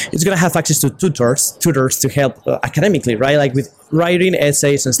family, is going to have access to tutors to help academically, right? With writing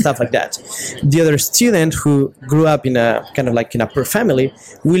essays and stuff like that. The other student who grew up in a kind of in a poor family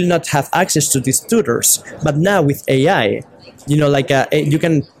will not have access to these tutors. But now with AI, you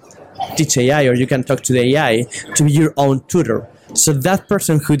can teach AI or you can talk to the AI to be your own tutor. So that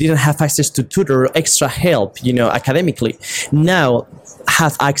person who didn't have access to tutor or extra help, academically, now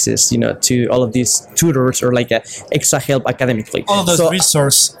have access, to all of these tutors or like extra help academically. All of those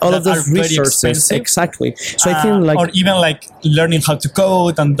resources. All of those very resources, expensive. exactly. So I think or even like learning how to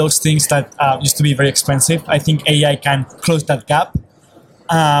code and those things that used to be very expensive. I think AI can close that gap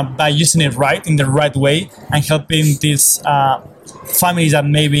by using it right in the right way and helping these families that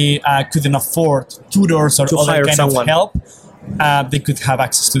maybe couldn't afford tutors or other kind of help. They could have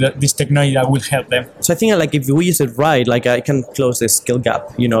access to this technology that will help them. So I think like if we use it right, like I can close the skill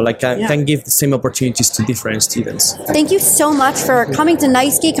gap, can give the same opportunities to different students. Thank you so much for coming to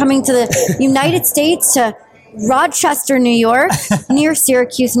NYSCATE, coming to the United States, to Rochester, New York, near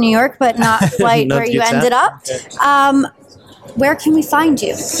Syracuse, New York, but not quite Not where you yet. ended up. Where can we find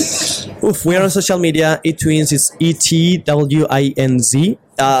you? We are on social media. eTwinz is eTwinz.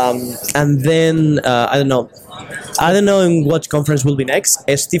 And then I don't know in what conference will be next.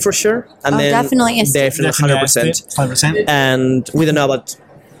 ST for sure, and then definitely ST. Definitely 100%. And we don't know about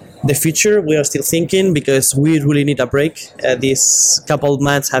the future. We are still thinking because we really need a break. These couple of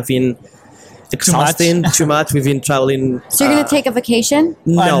months have been exhausting. Too much. We've been traveling. So you're going to take a vacation?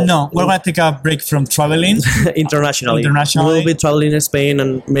 No, we're going to take a break from traveling internationally. Internationally. We'll be traveling in Spain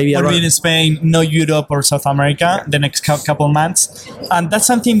and maybe We'll around. be in Spain, no Europe or South America the next couple months. And that's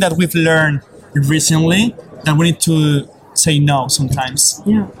something that we've learned recently, that we need to say no sometimes.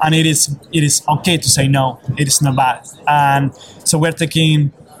 Yeah. And it is okay to say no. It is not bad. And so we're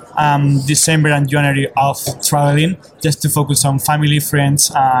taking December and January off traveling just to focus on family, friends,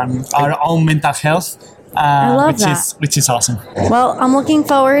 and our own mental health. I love which is awesome. Well, I'm looking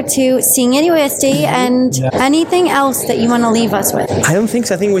forward to seeing you at USD and anything else that you want to leave us with. I don't think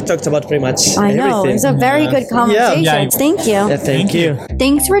so. I think we talked about pretty much I know. everything. It was a very good conversation. Yeah. Thank you. Yeah, thank you.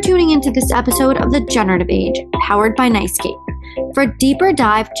 Thanks for tuning into this episode of The Generative Age, powered by NYSCATE. For a deeper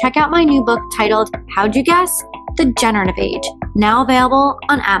dive, check out my new book titled How'd You Guess? The Generative Age, now available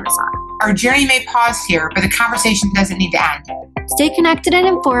on Amazon. Our journey may pause here, but the conversation doesn't need to end. Stay connected and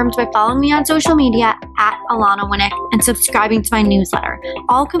informed by following me on social media at Alana Winnick and subscribing to my newsletter,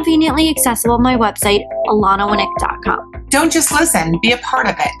 all conveniently accessible on my website, alanawinnick.com. Don't just listen, be a part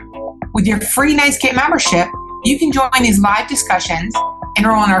of it. With your free NYSCATE membership, you can join these live discussions,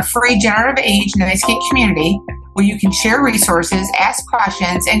 enroll in our free Generative Age NYSCATE community, where you can share resources, ask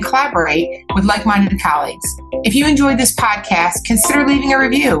questions, and collaborate with like-minded colleagues. If you enjoyed this podcast, consider leaving a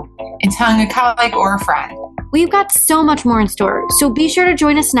review and telling a colleague or a friend. We've got so much more in store, so be sure to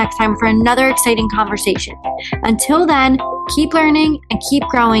join us next time for another exciting conversation. Until then, keep learning and keep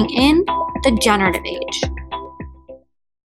growing in the generative age.